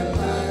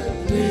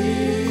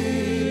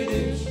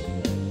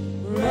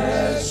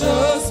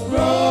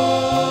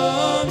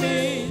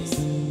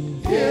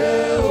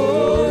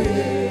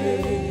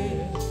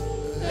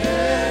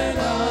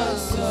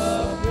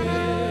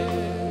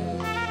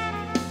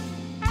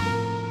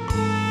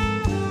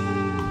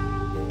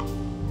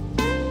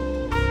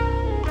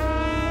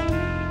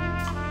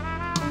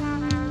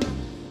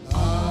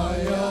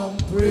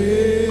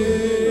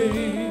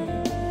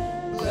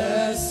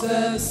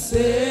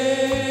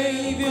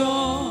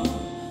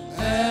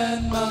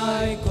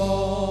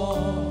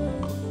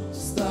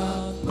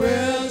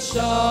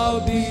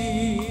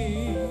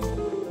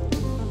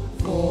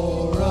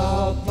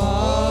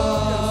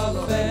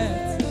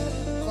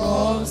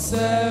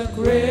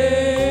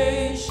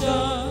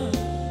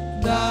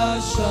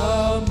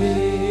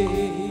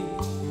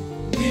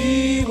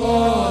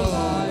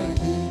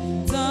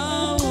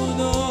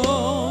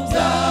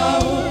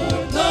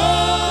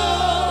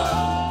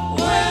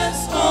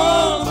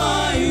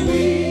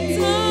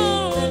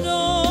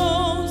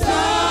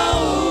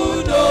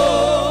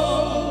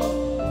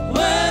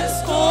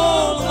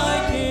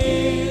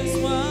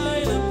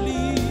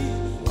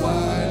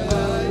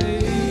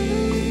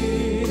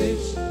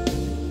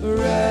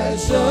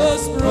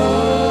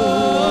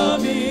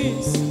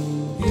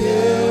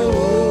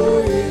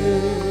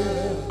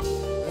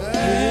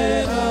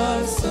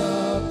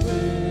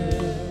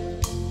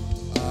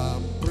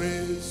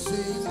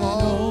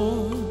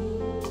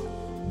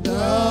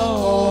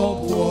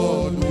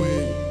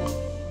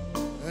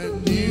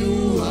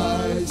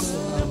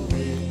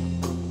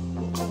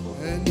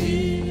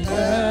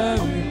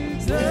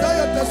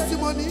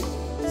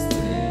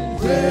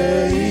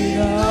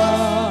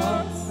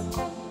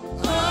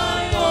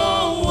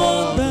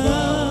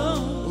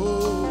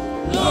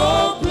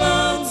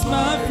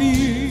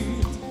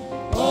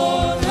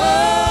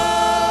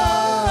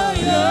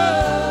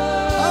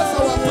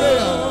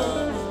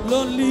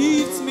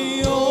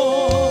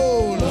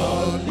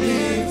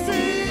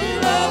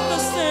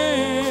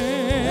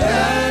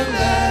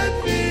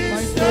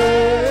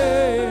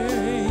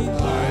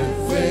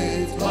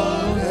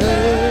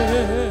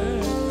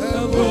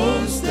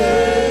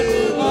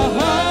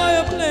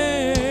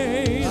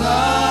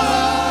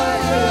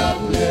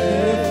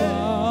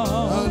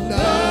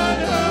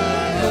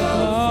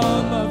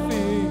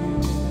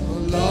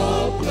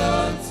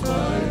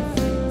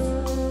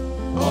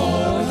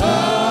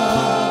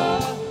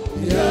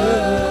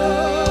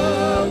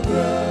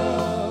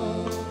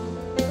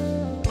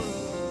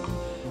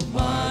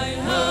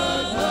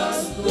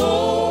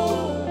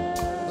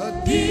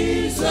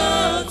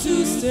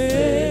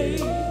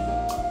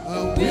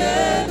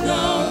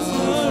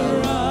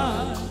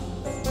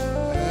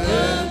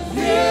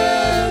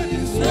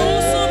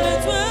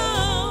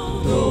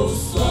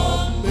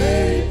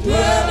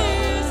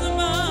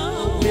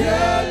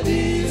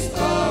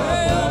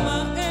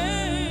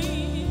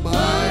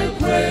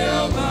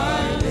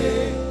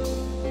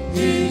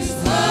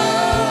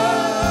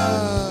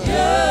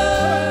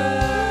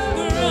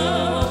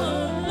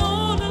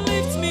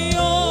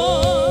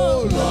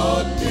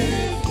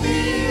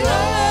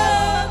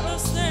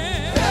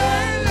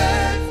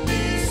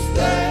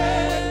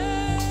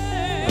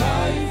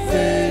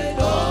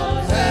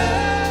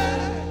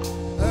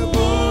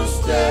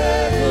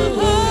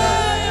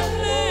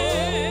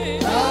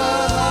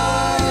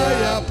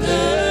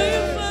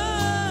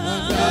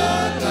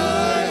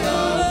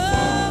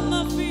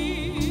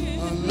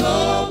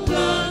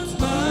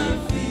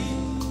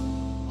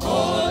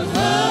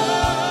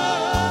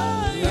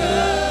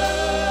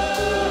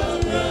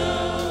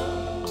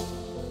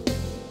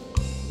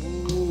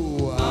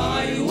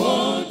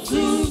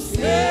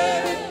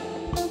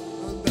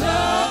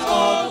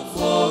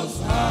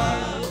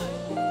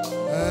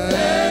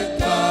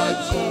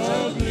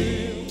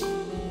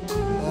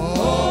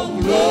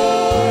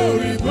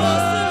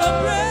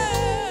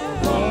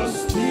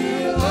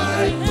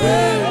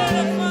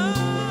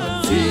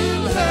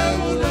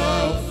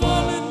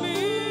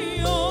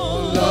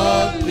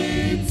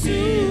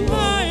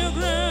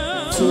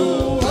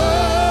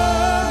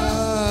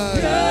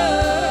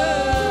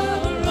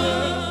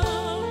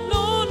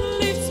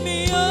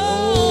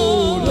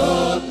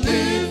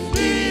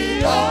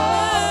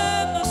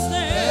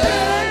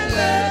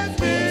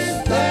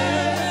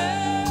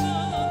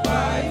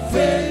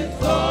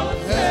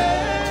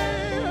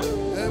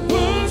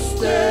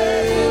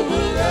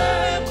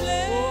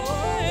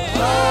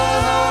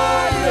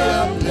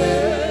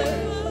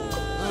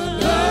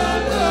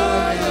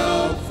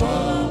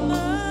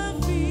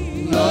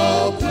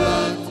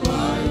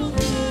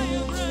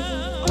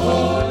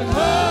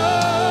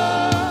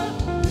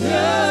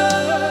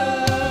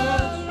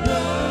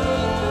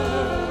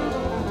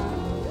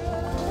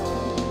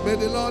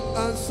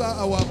 answer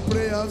our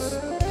prayers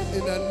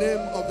in the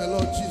name of the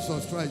Lord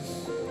Jesus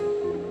Christ.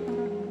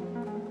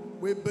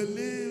 We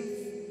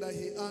believe that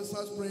he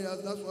answers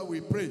prayers. That's why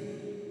we pray.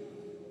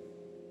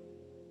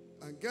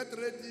 And get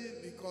ready,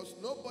 because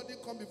nobody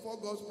come before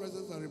God's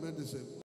presence and remain the same.